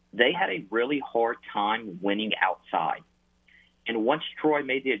 they had a really hard time winning outside. And once Troy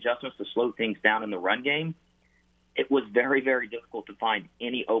made the adjustments to slow things down in the run game, it was very, very difficult to find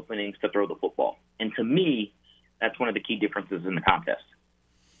any openings to throw the football. And to me, that's one of the key differences in the contest.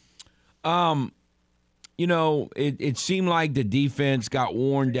 It seemed like the defense got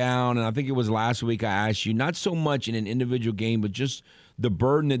worn down, and I think it was last week I asked you, not so much in an individual game, but just the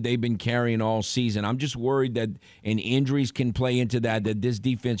burden that they've been carrying all season. I'm just worried that, and injuries can play into that this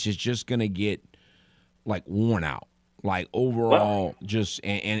defense is just going to get, worn out. Overall,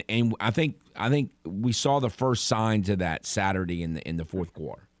 and I think we saw the first signs of that Saturday in the fourth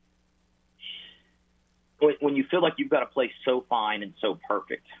quarter. When you feel like you've got to play so fine and so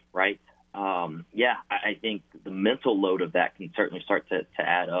perfect, right? I think the mental load of that can certainly start to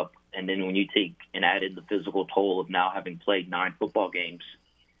add up. And then when you take and add in the physical toll of now having played 9 football games,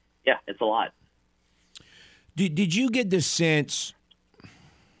 it's a lot. Did you get the sense?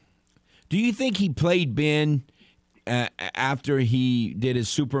 Do you think he played Ben after he did his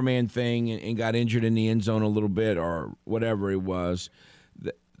Superman thing and got injured in the end zone a little bit or whatever it was?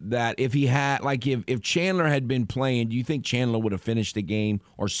 That if he had, if Chandler had been playing, do you think Chandler would have finished the game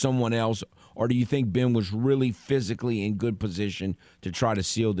or someone else? Or do you think Ben was really physically in good position to try to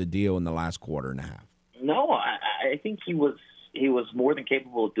seal the deal in the last quarter and a half? No, I think he was more than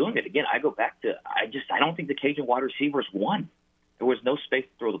capable of doing it. Again, I go back to I don't think the Cajun wide receivers won. There was no space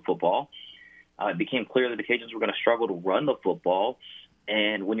to throw the football. It became clear that the Cajuns were going to struggle to run the football.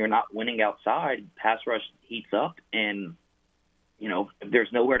 And when you're not winning outside, pass rush heats up. And, if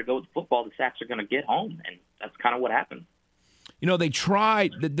there's nowhere to go with the football, the sacks are going to get home. And that's kind of what happened. They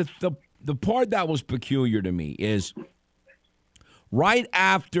tried. The part that was peculiar to me is right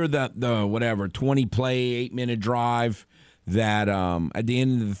after the 20-play, 8-minute drive that at the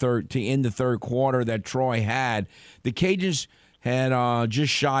end of the third quarter that Troy had, the Cajuns had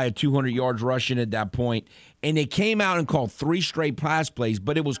just shy of 200 yards rushing at that point, and they came out and called 3 straight pass plays,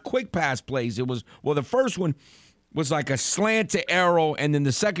 but it was quick pass plays. It was, the first one was like a slant to Errol, and then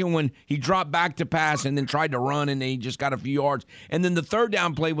the second one, he dropped back to pass and then tried to run, and they just got a few yards. And then the third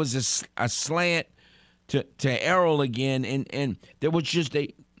down play was a slant to Errol again, and there was just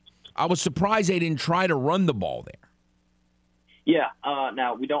I was surprised they didn't try to run the ball there. Yeah.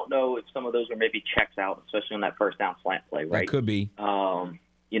 Now, we don't know if some of those were maybe checks out, especially on that first down slant play, right? That could be.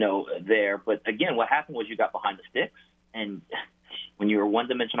 There. But, again, what happened was you got behind the sticks, and when you're a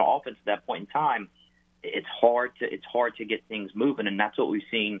one-dimensional offense at that point in time, it's hard to get things moving, and that's what we've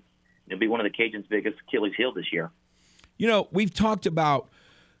seen. It'll be one of the Cajuns' biggest Achilles heel this year. We've talked about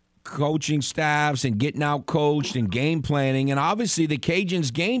coaching staffs and getting out coached and game planning, and obviously the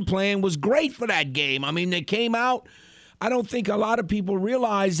Cajuns' game plan was great for that game. I mean, they came out. I don't think a lot of people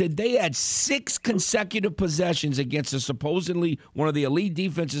realize that they had 6 consecutive possessions against supposedly one of the elite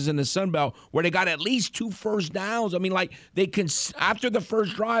defenses in the Sun Belt where they got at least 2 first downs. I mean, after the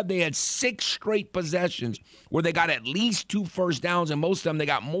first drive, they had 6 straight possessions where they got at least 2 first downs, and most of them they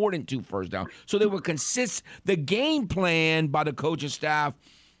got more than 2 first downs. So they were consistent. The game plan by the coaching staff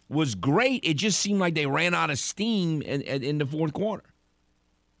was great. It just seemed like they ran out of steam in the fourth quarter.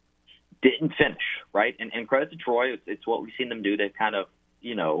 didn't finish, right? And credit to Troy. It's what we've seen them do. They've kind of,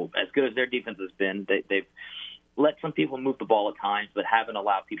 as good as their defense has been, they've let some people move the ball at times, but haven't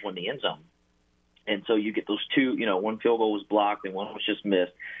allowed people in the end zone. And so you get those two, one field goal was blocked and one was just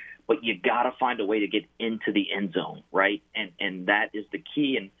missed. But you got to find a way to get into the end zone, right? And that is the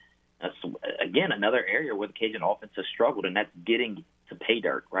key. And again, another area where the Cajun offense has struggled, and that's getting to pay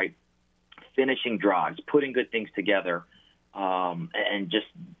dirt, right? Finishing drives, putting good things together, and just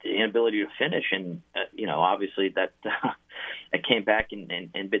the inability to finish. And, obviously that came back and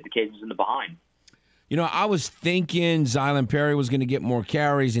bit the Cajuns in the behind. I was thinking Zylan Perry was going to get more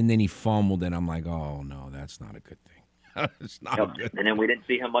carries, and then he fumbled, and I'm like, oh, no, that's not a good thing. It's not a good and then we didn't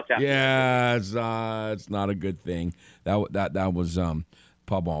see him much after. Yeah, it's not a good thing. That was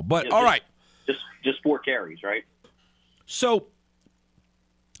pub ball. But all right, just 4 carries, right? So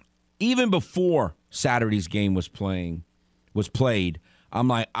even before Saturday's game was played, I'm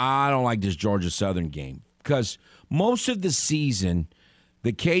like, I don't like this Georgia Southern game because most of the season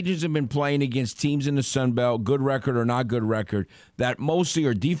the Cajuns have been playing against teams in the Sun Belt, good record or not good record, that mostly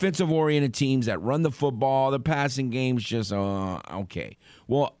are defensive-oriented teams that run the football. The passing game's just, okay.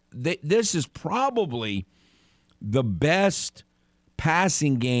 Well, this is probably the best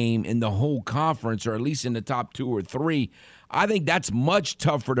passing game in the whole conference, or at least in the top 2 or 3. I think that's much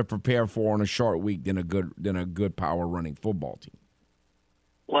tougher to prepare for on a short week than a good power-running football team.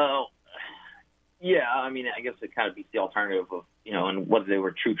 Well, yeah, I mean, I guess it kind of beats the alternative of, and whether they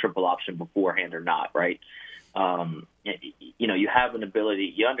were true triple option beforehand or not, right? You have an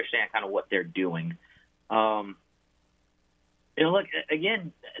ability, you understand kind of what they're doing. Look,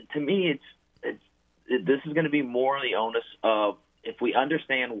 again, to me, this is going to be more on the onus of, if we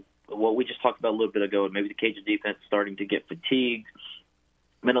understand what we just talked about a little bit ago, and maybe the Cajun defense starting to get fatigued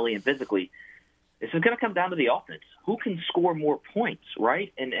mentally and physically, this is going to come down to the offense. Who can score more points,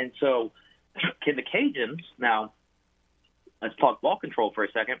 right? And so can the Cajuns, now let's talk ball control for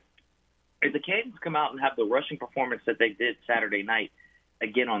a second. If the Cajuns come out and have the rushing performance that they did Saturday night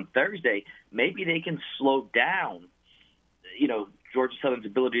again on Thursday, maybe they can slow down, Georgia Southern's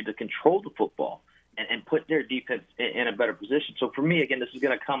ability to control the football and put their defense in a better position. So for me, again, this is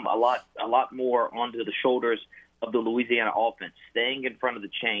going to come a lot more onto the shoulders of the Louisiana offense, staying in front of the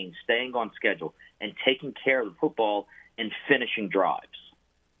chain, staying on schedule, and taking care of the football and finishing drives.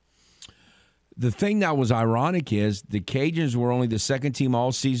 The thing that was ironic is the Cajuns were only the second team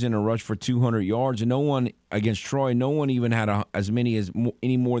all season to rush for 200 yards, and no one against Troy, no one even had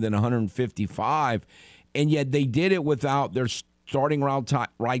any more than 155, and yet they did it without their starting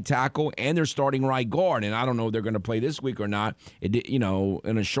right tackle and their starting right guard. And I don't know if they're going to play this week or not.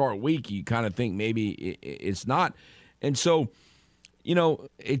 In a short week, you kind of think maybe it's not, and so.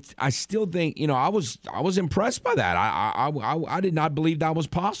 I still think, I was impressed by that. I did not believe that was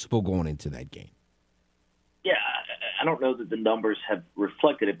possible going into that game. Yeah, I don't know that the numbers have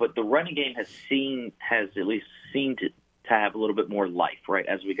reflected it, but the running game has at least seemed to have a little bit more life, right,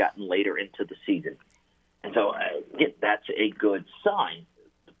 as we gotten later into the season. And so that's a good sign.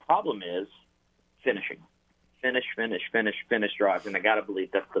 The problem is finishing. Finish drives, and I got to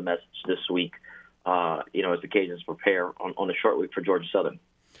believe that's the message this week. As the Cajuns prepare on a short week for Georgia Southern.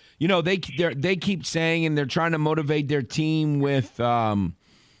 They keep saying, and they're trying to motivate their team with,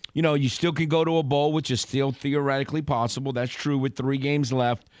 you still can go to a bowl, which is still theoretically possible. That's true with 3 games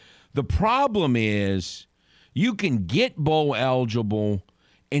left. The problem is you can get bowl eligible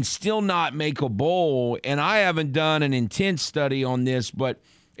and still not make a bowl. And I haven't done an intense study on this, but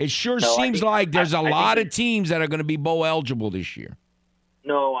it seems like there's a lot of teams that are going to be bowl eligible this year.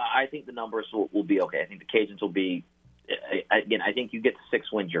 No, I think the numbers will be okay. I think the Cajuns will be, again, I think you get to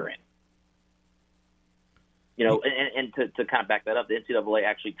 6 wins, you're in. And to kind of back that up, the NCAA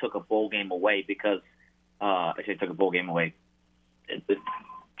actually took a bowl game away because, Brett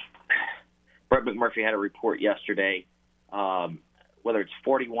McMurphy had a report yesterday, whether it's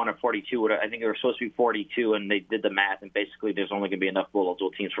 41 or 42, I think they were supposed to be 42, and they did the math, and basically there's only going to be enough bowl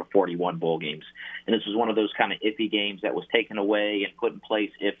eligible teams for 41 bowl games. And this was one of those kind of iffy games that was taken away and put in place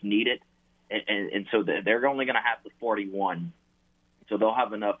if needed. And so they're only going to have the 41. So they'll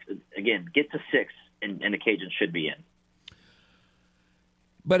have enough, again, get to 6, and the Cajuns should be in.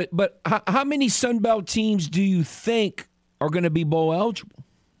 But how many Sun Belt teams do you think are going to be bowl eligible?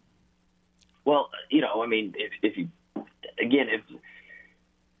 Well, if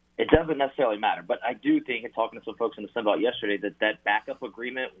it doesn't necessarily matter, but I do think, and talking to some folks in the Sun Belt yesterday, that backup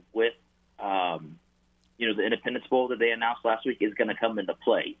agreement with, the Independence Bowl that they announced last week is going to come into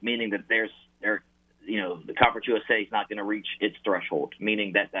play, meaning that the Conference USA is not going to reach its threshold,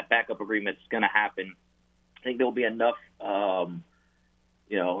 meaning that backup agreement is going to happen. I think there will be enough,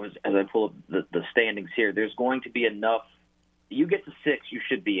 as I pull up the standings here, there's going to be enough. You get to 6, you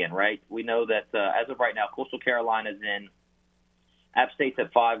should be in, right? We know that as of right now, Coastal Carolina's in. App State's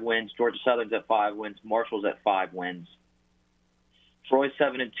at 5 wins. Georgia Southern's at 5 wins. Marshall's at 5 wins. Troy's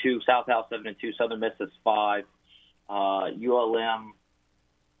 7-2. South Al 7-2. Southern Miss is 5. ULM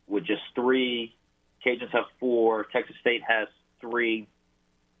with just 3. Cajuns have 4. Texas State has 3.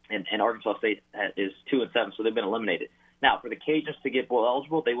 And Arkansas State is 2-7, so they've been eliminated. Now, for the Cajuns to get bowl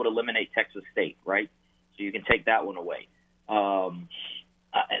eligible, they would eliminate Texas State, right? So you can take that one away. And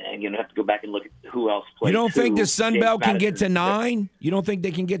you have to go back and look at who else played. You don't think the Sun Belt can get to 9? You don't think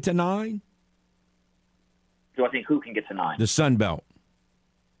they can get to 9? Do I think who can get to 9? The Sun Belt.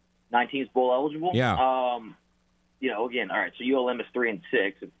 9 teams bowl eligible? Yeah. Again, all right, so ULM is 3-6.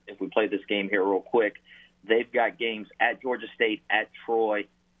 If we play this game here real quick, they've got games at Georgia State, at Troy,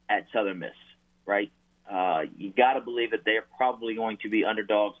 at Southern Miss, right? You got to believe that they're probably going to be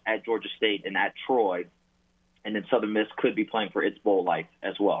underdogs at Georgia State and at Troy. And then Southern Miss could be playing for its bowl life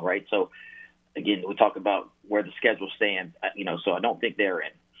as well, right? So, again, we talk about where the schedule stands, so I don't think they're in.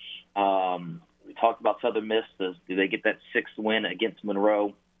 We talked about Southern Miss. Do they get that 6th win against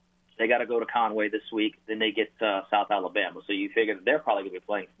Monroe? They got to go to Conway this week. Then they get South Alabama. So you figure that they're probably going to be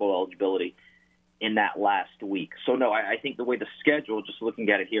playing for bowl eligibility in that last week. So, no, I think the way the schedule, just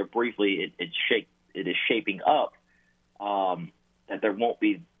looking at it here briefly, it is shaping up that there won't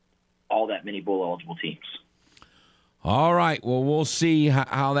be all that many bowl eligible teams. All right. Well, we'll see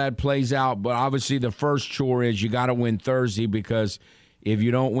how that plays out. But obviously, the first chore is you got to win Thursday, because if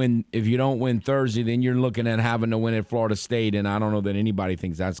you don't win Thursday, then you're looking at having to win at Florida State, and I don't know that anybody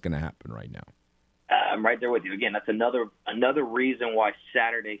thinks that's going to happen right now. I'm right there with you. Again, that's another reason why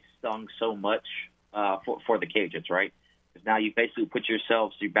Saturday stung so much for the Cajuns, right? Because now you basically put your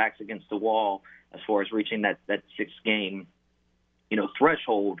backs against the wall as far as reaching that 6-game,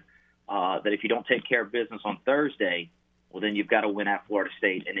 threshold. That if you don't take care of business on Thursday, well, then you've got to win at Florida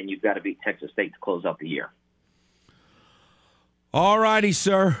State, and then you've got to beat Texas State to close out the year. All righty,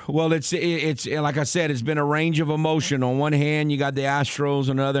 sir. Well, it's like I said, it's been a range of emotion. On one hand, you got the Astros.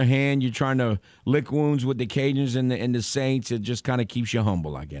 On the other hand, you're trying to lick wounds with the Cajuns and the Saints. It just kind of keeps you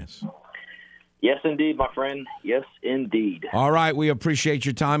humble, I guess. Yes, indeed, my friend. Yes, indeed. All right. We appreciate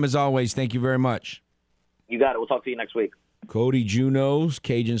your time as always. Thank you very much. You got it. We'll talk to you next week. Cody Junos,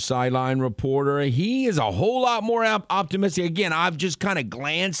 Cajun sideline reporter. He is a whole lot more optimistic. Again, I've just kind of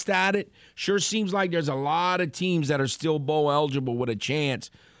glanced at it. Sure seems like there's a lot of teams that are still bowl eligible with a chance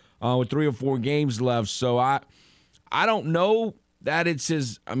with 3 or 4 games left. So I don't know that it's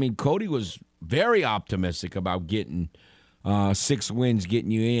his. I mean, Cody was very optimistic about getting 6 wins, getting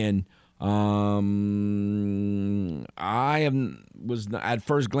you in. Was at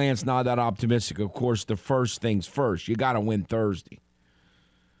first glance not that optimistic. Of course, the first things first. You got to win Thursday.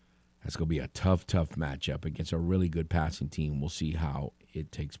 That's going to be a tough matchup against a really good passing team. We'll see how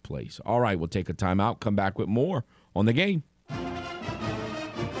it takes place. All right, we'll take a timeout. Come back with more on The Game.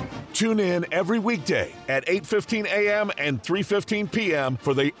 Tune in every weekday at 8:15 a.m. and 3:15 p.m.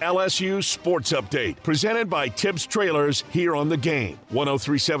 for the LSU Sports Update, presented by Tibbs Trailers here on The Game.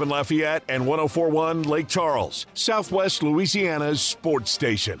 103.7 Lafayette and 104.1 Lake Charles, Southwest Louisiana's sports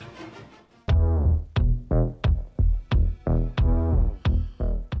station.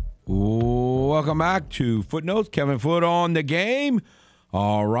 Welcome back to Footnotes. Kevin Foote on The Game.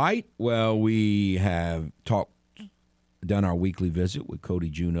 All right. Well, we have done our weekly visit with Cody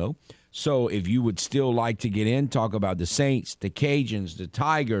Juno. So if you would still like to get in, talk about the Saints, the Cajuns, the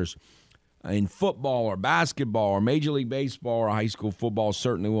Tigers in football or basketball or Major League Baseball or high school football,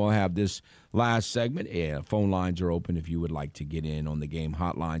 certainly we'll have this last segment. Yeah, phone lines are open if you would like to get in on The Game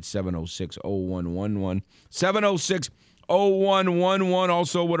hotline, 706-0111. 706-0111.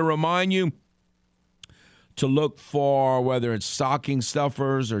 Also want to remind you to look for whether it's stocking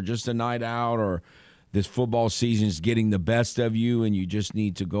stuffers or just a night out, or this football season is getting the best of you and you just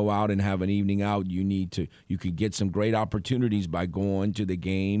need to go out and have an evening out. You could get some great opportunities by going to the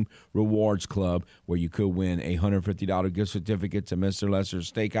Game Rewards Club, where you could win a $150 gift certificate to Mr. Lesser's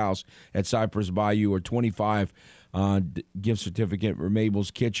Steakhouse at Cypress Bayou, or $25 gift certificate from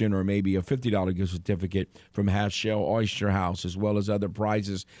Mabel's Kitchen, or maybe a $50 gift certificate from Half Shell Oyster House, as well as other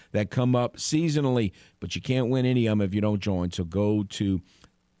prizes that come up seasonally. But you can't win any of them if you don't join. So go to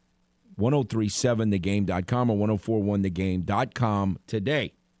 1037thegame.com or 1041thegame.com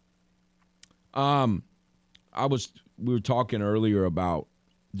today. We were talking earlier about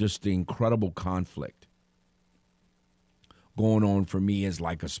just the incredible conflict going on for me as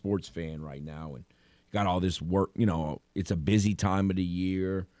like a sports fan right now, and got all this work. It's a busy time of the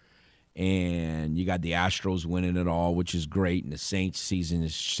year, And you got the Astros winning it all, which is great. And the Saints season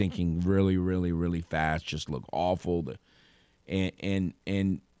is sinking really, really, really fast. Just look awful. And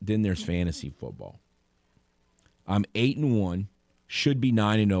then there's fantasy football. I'm 8-1. Should be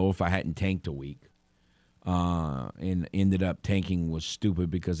 9-0 if I hadn't tanked a week. And ended up tanking was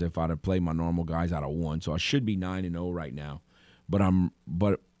stupid because if I'd have played my normal guys, I'd have won. So I should be 9-0 right now. But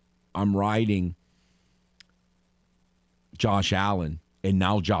I'm riding Josh Allen. And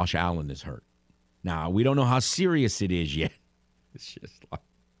now Josh Allen is hurt. Now, we don't know how serious it is yet. It's just like,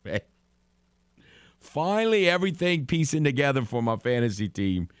 man. Finally, everything piecing together for my fantasy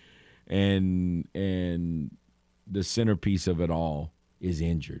team. And the centerpiece of it all is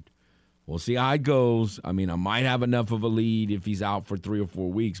injured. We'll see how it goes. I mean, I might have enough of a lead if he's out for 3 or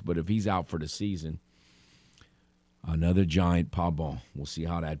 4 weeks. But if he's out for the season, another giant pardon. We'll see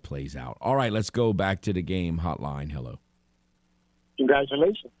how that plays out. All right, let's go back to the game hotline. Hello.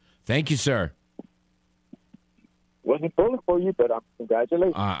 Congratulations. Thank you, sir. Wasn't pulling for you, but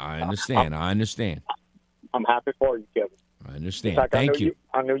congratulations. I understand. I understand. I'm happy for you, Kevin. I understand. Fact, Thank you.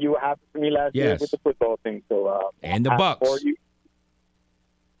 I know you were happy for me last year with the football thing. So and the I'm Bucks. for you.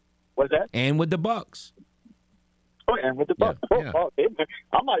 What's that? And with the Bucks. Oh, and with the Bucks. Yeah. Oh,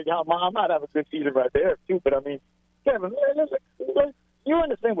 I might have a good season right there too. But I mean, Kevin, you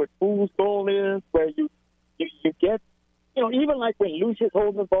understand what foosball is, where you get. You know, even like when Lucius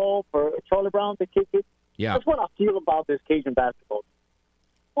holding the ball for Charlie Brown to kick it. Yeah. That's what I feel about this Cajun basketball.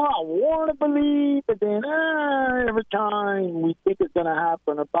 Well, I want to believe, but then every time we think it's going to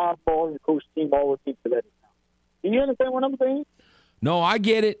happen, a bad ball and the coach team always seems to let it down. Do you understand what I'm saying? No, I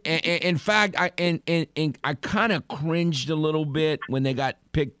get it. In fact, I kind of cringed a little bit when they got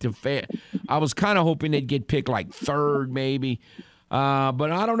picked to fair. I was kind of hoping they'd get picked like third maybe.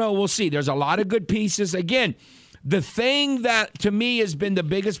 But I don't know. We'll see. There's a lot of good pieces. Again, the thing that, to me, has been the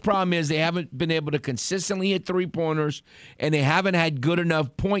biggest problem is they haven't been able to consistently hit three-pointers, and they haven't had good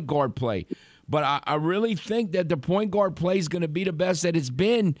enough point guard play. But I really think that the point guard play is going to be the best that it's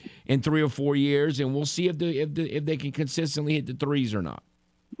been in 3 or 4 years, and we'll see if they can consistently hit the threes or not.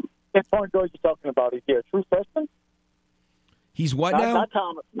 That point guard you're talking about, is he a true freshman? He's what now? Not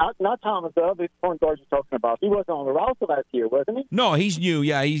Thomas. Not Thomas. The other point guard you're talking about. He wasn't on the roster last year, wasn't he? No, he's new.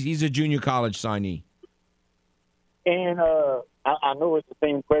 Yeah, he's a junior college signee. And I know it's the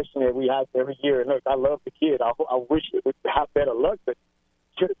same question that we have every year. And look, I love the kid. I wish it would have better luck, but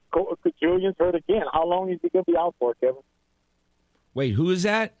Julian's hurt again. How long is he going to be out for, Kevin? Wait, who is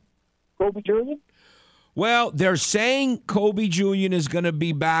that? Kobe Julian? Well, they're saying Kobe Julian is going to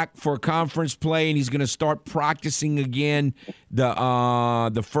be back for conference play, and he's going to start practicing again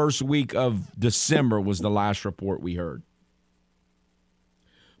the first week of December was the last report we heard.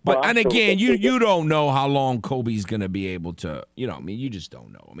 But and again, you don't know how long Kobe's going to be able to, you just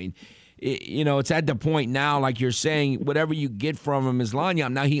don't know. I mean, it's at the point now, like you're saying, whatever you get from him is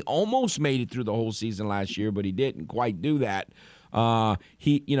lanyard. Now, he almost made it through the whole season last year, but he didn't quite do that.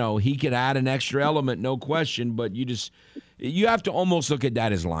 He could add an extra element, no question, but you have to almost look at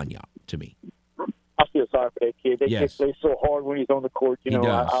that as lanyard to me. I feel sorry for that kid. They play so hard when he's on the court. He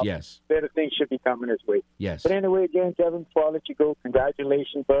does, yes. Better things should be coming his way. Yes. But anyway, again, Kevin, before I let you go,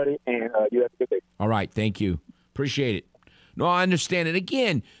 congratulations, buddy, and you have a good day. All right, thank you. Appreciate it. No, I understand it.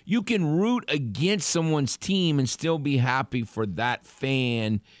 Again, you can root against someone's team and still be happy for that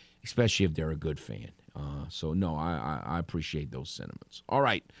fan, especially if they're a good fan. So, no, I appreciate those sentiments. All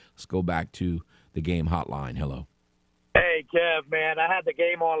right, let's go back to the game hotline. Hello. Hey, Kev, man, I had the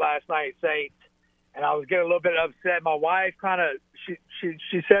game on last night, Saints, and I was getting a little bit upset. My wife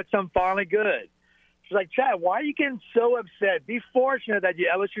she said something finally good. She's like, Chad, why are you getting so upset? Be fortunate that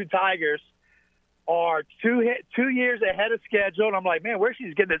your LSU Tigers are 2 years ahead of schedule. And I'm like, man, where's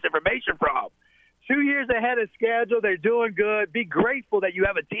she getting this information from? 2 years ahead of schedule. They're doing good. Be grateful that you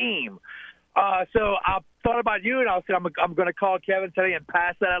have a team. So I thought about you, and I said, I'm going to call Kevin today and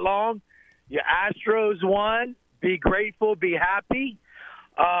pass that along. Your Astros won. Be grateful. Be happy.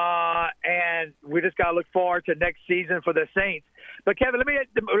 And we just got to look forward to next season for the Saints. But, Kevin, let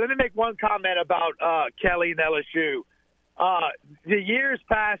me make one comment about Kelly and LSU. The years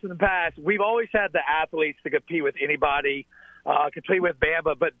past in the past, we've always had the athletes to compete with anybody, compete with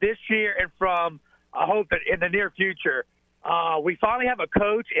Bama. But this year and I hope that in the near future, we finally have a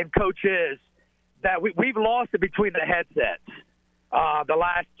coach and coaches that we've lost it between the headsets the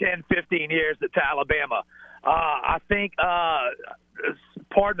last 10, 15 years to Alabama. I think,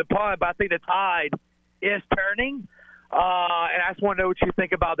 pardon the pun, but I think the tide is turning. And I just want to know what you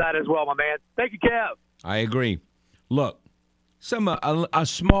think about that as well, my man. Thank you, Kev. I agree. Look, a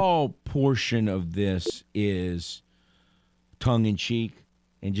small portion of this is tongue-in-cheek,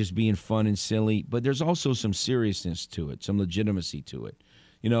 and just being fun and silly, but there's also some seriousness to it, some legitimacy to it.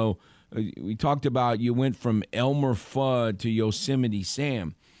 You know, we talked about you went from Elmer Fudd to Yosemite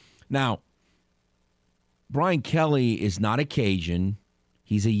Sam. Now, Brian Kelly is not a Cajun.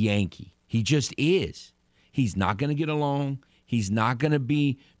 He's a Yankee. He just is. He's not going to get along. He's not going to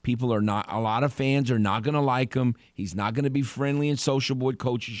be, a lot of fans are not going to like him. He's not going to be friendly and sociable at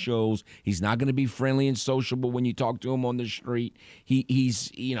coaches' shows. He's not going to be friendly and sociable when you talk to him on the street. I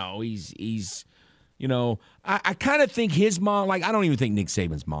kind of think his mom, I don't even think Nick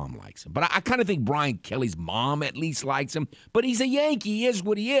Saban's mom likes him, but I kind of think Brian Kelly's mom at least likes him. But he's a Yankee. He is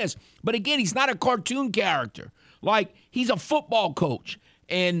what he is. But again, he's not a cartoon character. He's a football coach.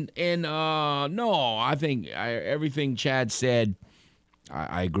 And no, I think everything Chad said,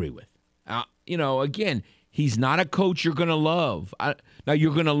 I agree with. Again, he's not a coach you're going to love. Now,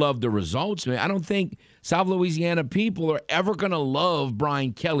 you're going to love the results, man. I don't think South Louisiana people are ever going to love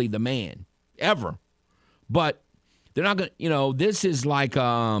Brian Kelly, the man, ever. But they're not going to, this is like,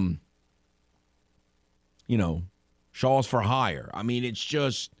 Shaw's for hire. I mean, it's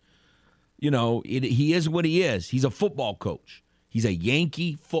just, he is what he is. He's a football coach. He's a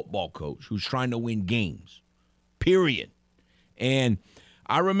Yankee football coach who's trying to win games, period. And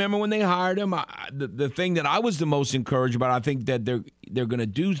I remember when they hired him, the thing that I was the most encouraged about, I think that they're going to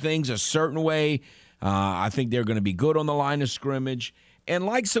do things a certain way. I think they're going to be good on the line of scrimmage. And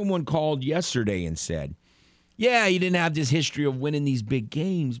like someone called yesterday and said, yeah, he didn't have this history of winning these big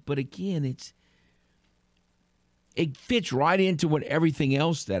games, but again, it fits right into what everything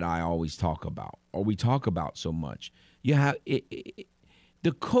else that I always talk about, or we talk about so much. You have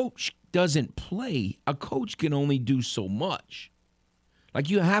the coach doesn't play. A coach can only do so much.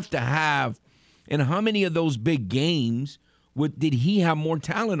 You have to have, and how many of those big games did he have more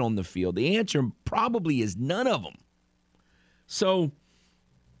talent on the field? The answer probably is none of them. So,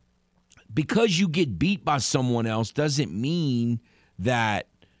 because you get beat by someone else doesn't mean that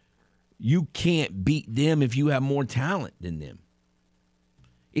you can't beat them if you have more talent than them.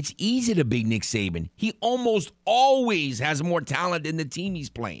 It's easy to beat Nick Saban. He almost always has more talent than the team he's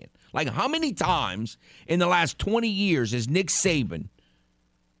playing. How many times in the last 20 years has Nick Saban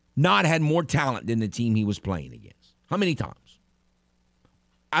not had more talent than the team he was playing against? How many times?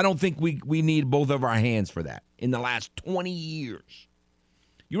 I don't think we need both of our hands for that in the last 20 years.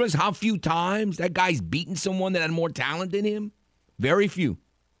 You realize how few times that guy's beaten someone that had more talent than him? Very few.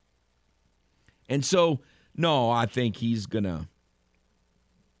 And so, no, I think he's going to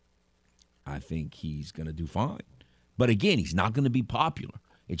do fine. But again, he's not going to be popular.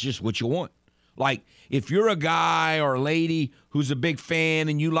 It's just what you want. If you're a guy or a lady who's a big fan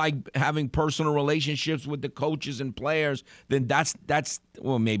and you like having personal relationships with the coaches and players, then that's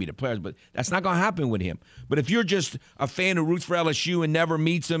maybe the players, but that's not going to happen with him. But if you're just a fan who roots for LSU and never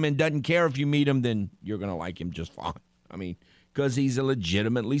meets him and doesn't care if you meet him, then you're going to like him just fine. I mean, because he's a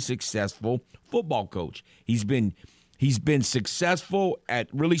legitimately successful football coach. He's been successful at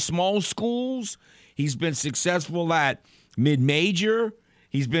really small schools. He's been successful at mid-major.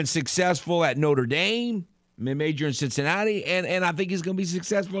 He's been successful at Notre Dame, mid-major in Cincinnati, and I think he's going to be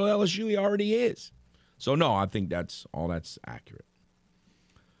successful at LSU. He already is. So, no, I think that's accurate.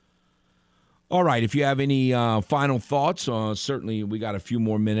 All right, if you have any final thoughts, certainly we got a few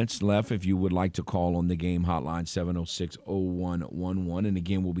more minutes left if you would like to call on the game hotline, 706-0111. And,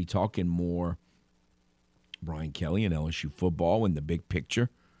 again, we'll be talking more Brian Kelly and LSU football and the big picture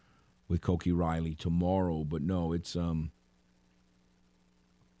with Cokie Riley tomorrow. But, no, it's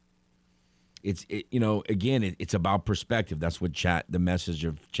about perspective. That's what the message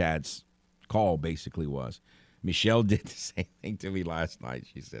of Chad's call basically was. Michelle did the same thing to me last night.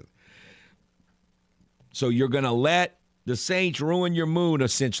 She said, so you're going to let the Saints ruin your mood,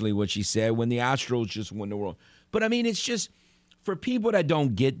 essentially what she said, when the Astros just won the world. But, I mean, it's just, for people that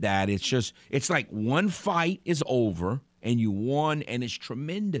don't get that, it's like one fight is over and you won, and it's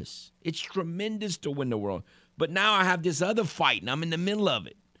tremendous. It's tremendous to win the world. But now I have this other fight, and I'm in the middle of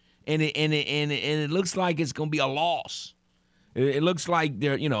it. And it looks like it's going to be a loss. It looks like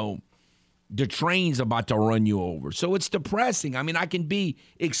the train's about to run you over. So it's depressing. I mean, I can be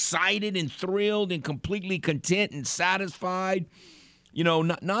excited and thrilled and completely content and satisfied.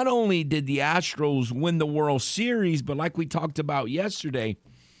 Not only did the Astros win the World Series, but like we talked about yesterday,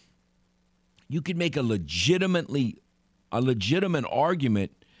 you could make a legitimate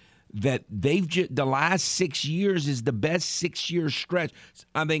argument that the last 6 years is the best 6-year stretch.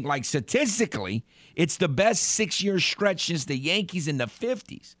 I think, statistically, it's the best 6-year stretch since the Yankees in the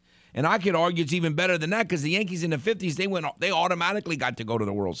 50s. And I could argue it's even better than that because the Yankees in the 50s, they automatically got to go to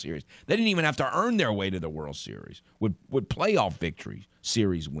the World Series. They didn't even have to earn their way to the World Series with playoff victories,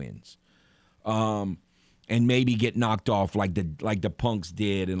 series wins. And maybe get knocked off like the Punks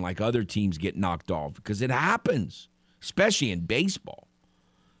did and like other teams get knocked off because it happens, especially in baseball.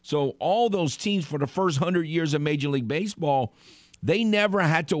 So all those teams for the first 100 years of Major League Baseball, they never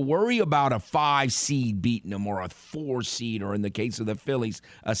had to worry about a 5 seed beating them or a 4 seed, or in the case of the Phillies,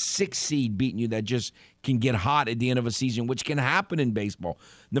 a 6 seed beating you that just can get hot at the end of a season, which can happen in baseball.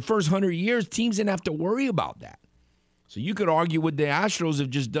 In the first 100 years, teams didn't have to worry about that. So you could argue what the Astros have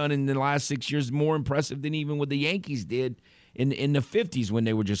just done in the last 6 years more impressive than even what the Yankees did in the 50s when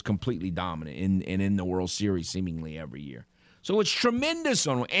they were just completely dominant and in the World Series seemingly every year. So it's tremendous.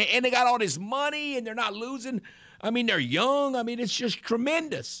 And they got all this money, and they're not losing. I mean, they're young. I mean, it's just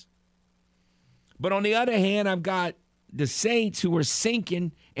tremendous. But on the other hand, I've got the Saints who are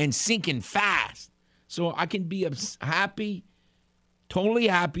sinking and sinking fast. So I can be happy, totally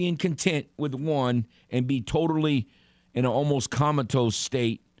happy and content with one and be totally in an almost comatose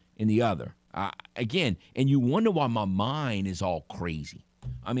state in the other. Again, and you wonder why my mind is all crazy.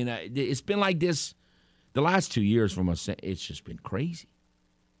 I mean, it's been like this the last 2 years from us. It's just been crazy.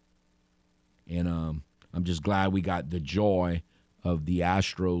 And I'm just glad we got the joy of the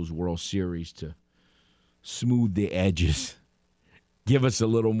Astros World Series to smooth the edges, give us a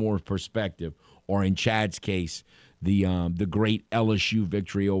little more perspective. Or in Chad's case, the great LSU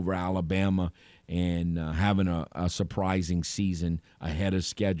victory over Alabama and having a surprising season ahead of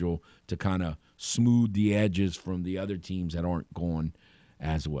schedule to kind of smooth the edges from the other teams that aren't going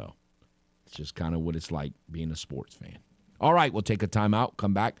as well. It's just kind of what it's like being a sports fan. All right, we'll take a timeout,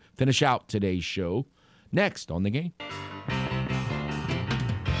 come back, finish out today's show next on The Game.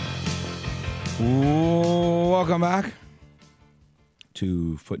 Welcome back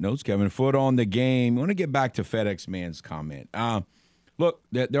to Footnotes. Kevin Foote on The Game. I want to get back to FedEx Man's comment. Look,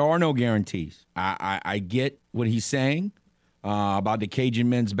 there are no guarantees. I get what he's saying about the Cajun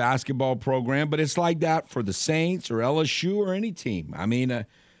men's basketball program, but it's like that for the Saints or LSU or any team. I mean,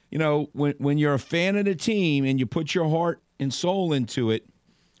 when you're a fan of the team and you put your heart and soul into it,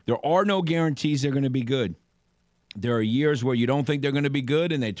 there are no guarantees they're going to be good. There are years where you don't think they're going to be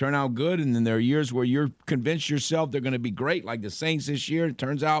good and they turn out good, and then there are years where you're convinced yourself they're going to be great, like the Saints this year. It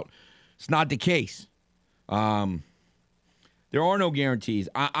turns out it's not the case. There are no guarantees.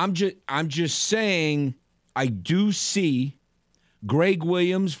 I'm just saying I do see Greg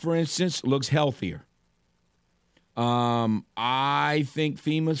Williams, for instance, looks healthier. I think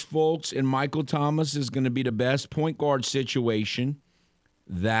Themis Fulks and Michael Thomas is going to be the best point guard situation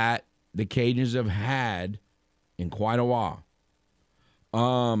that the Cajuns have had in quite a while.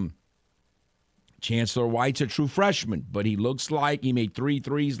 Chancellor White's a true freshman, but he looks like he made 3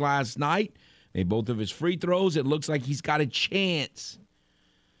 threes last night, made both of his free throws. It looks like he's got a chance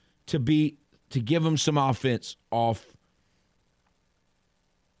to give him some offense off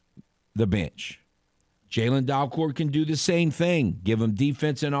the bench. Jalen Dalcourt can do the same thing, give him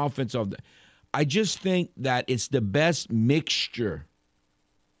defense and offense. I just think that it's the best mixture.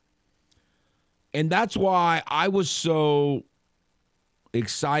 And that's why I was so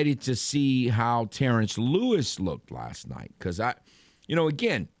excited to see how Terrence Lewis looked last night. Because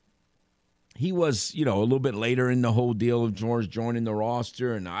again, he was, a little bit later in the whole deal of George joining the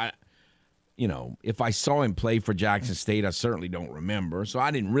roster. And if I saw him play for Jackson State, I certainly don't remember. So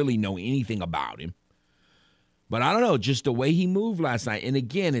I didn't really know anything about him. But I don't know, just the way he moved last night. And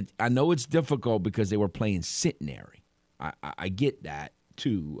again, I know it's difficult because they were playing centenary. I get that,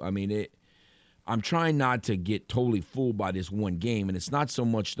 too. I mean, I'm trying not to get totally fooled by this one game, and it's not so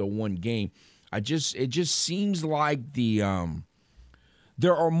much the one game. It just seems like there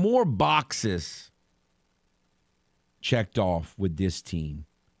are more boxes checked off with this team,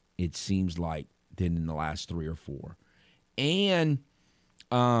 it seems like, than in the last 3 or 4. And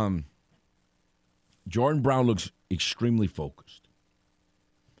Jordan Brown looks extremely focused.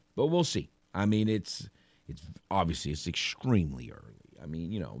 But we'll see. I mean, it's obviously it's extremely early. I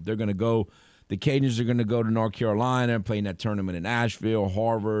mean, they're going to go – the Cajuns are going to go to North Carolina and play in that tournament in Asheville,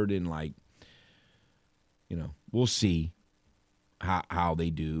 Harvard, and we'll see how they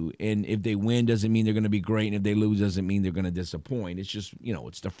do. And if they win, doesn't mean they're going to be great. And if they lose, doesn't mean they're going to disappoint. It's just,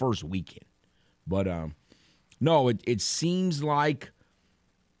 it's the first weekend. But, no, it seems like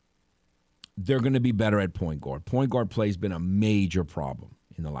they're going to be better at point guard. Point guard play has been a major problem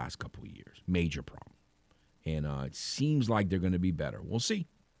in the last couple of years. Major problem. And it seems like they're going to be better. We'll see.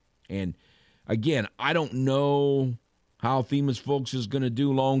 And again, I don't know how Themis Fulks is going to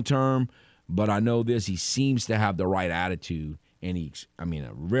do long term, but I know this. He seems to have the right attitude And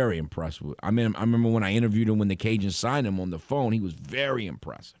very impressed with. I remember when I interviewed him when the Cajuns signed him on the phone. He was very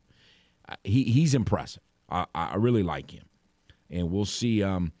impressive. He's impressive. I really like him, and we'll see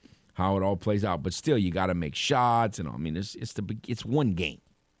how it all plays out. But still, you got to make shots, and it's one game.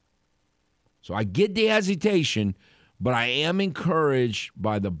 So I get the hesitation, but I am encouraged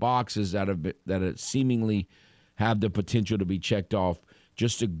by the boxes that seemingly have the potential to be checked off.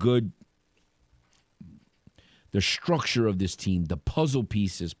 Just the structure of this team, the puzzle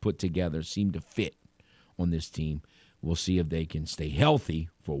pieces put together seem to fit on this team. We'll see if they can stay healthy,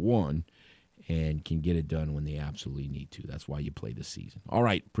 for one, and can get it done when they absolutely need to. That's why you play this season. All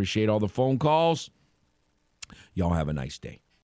right, appreciate all the phone calls. Y'all have a nice day.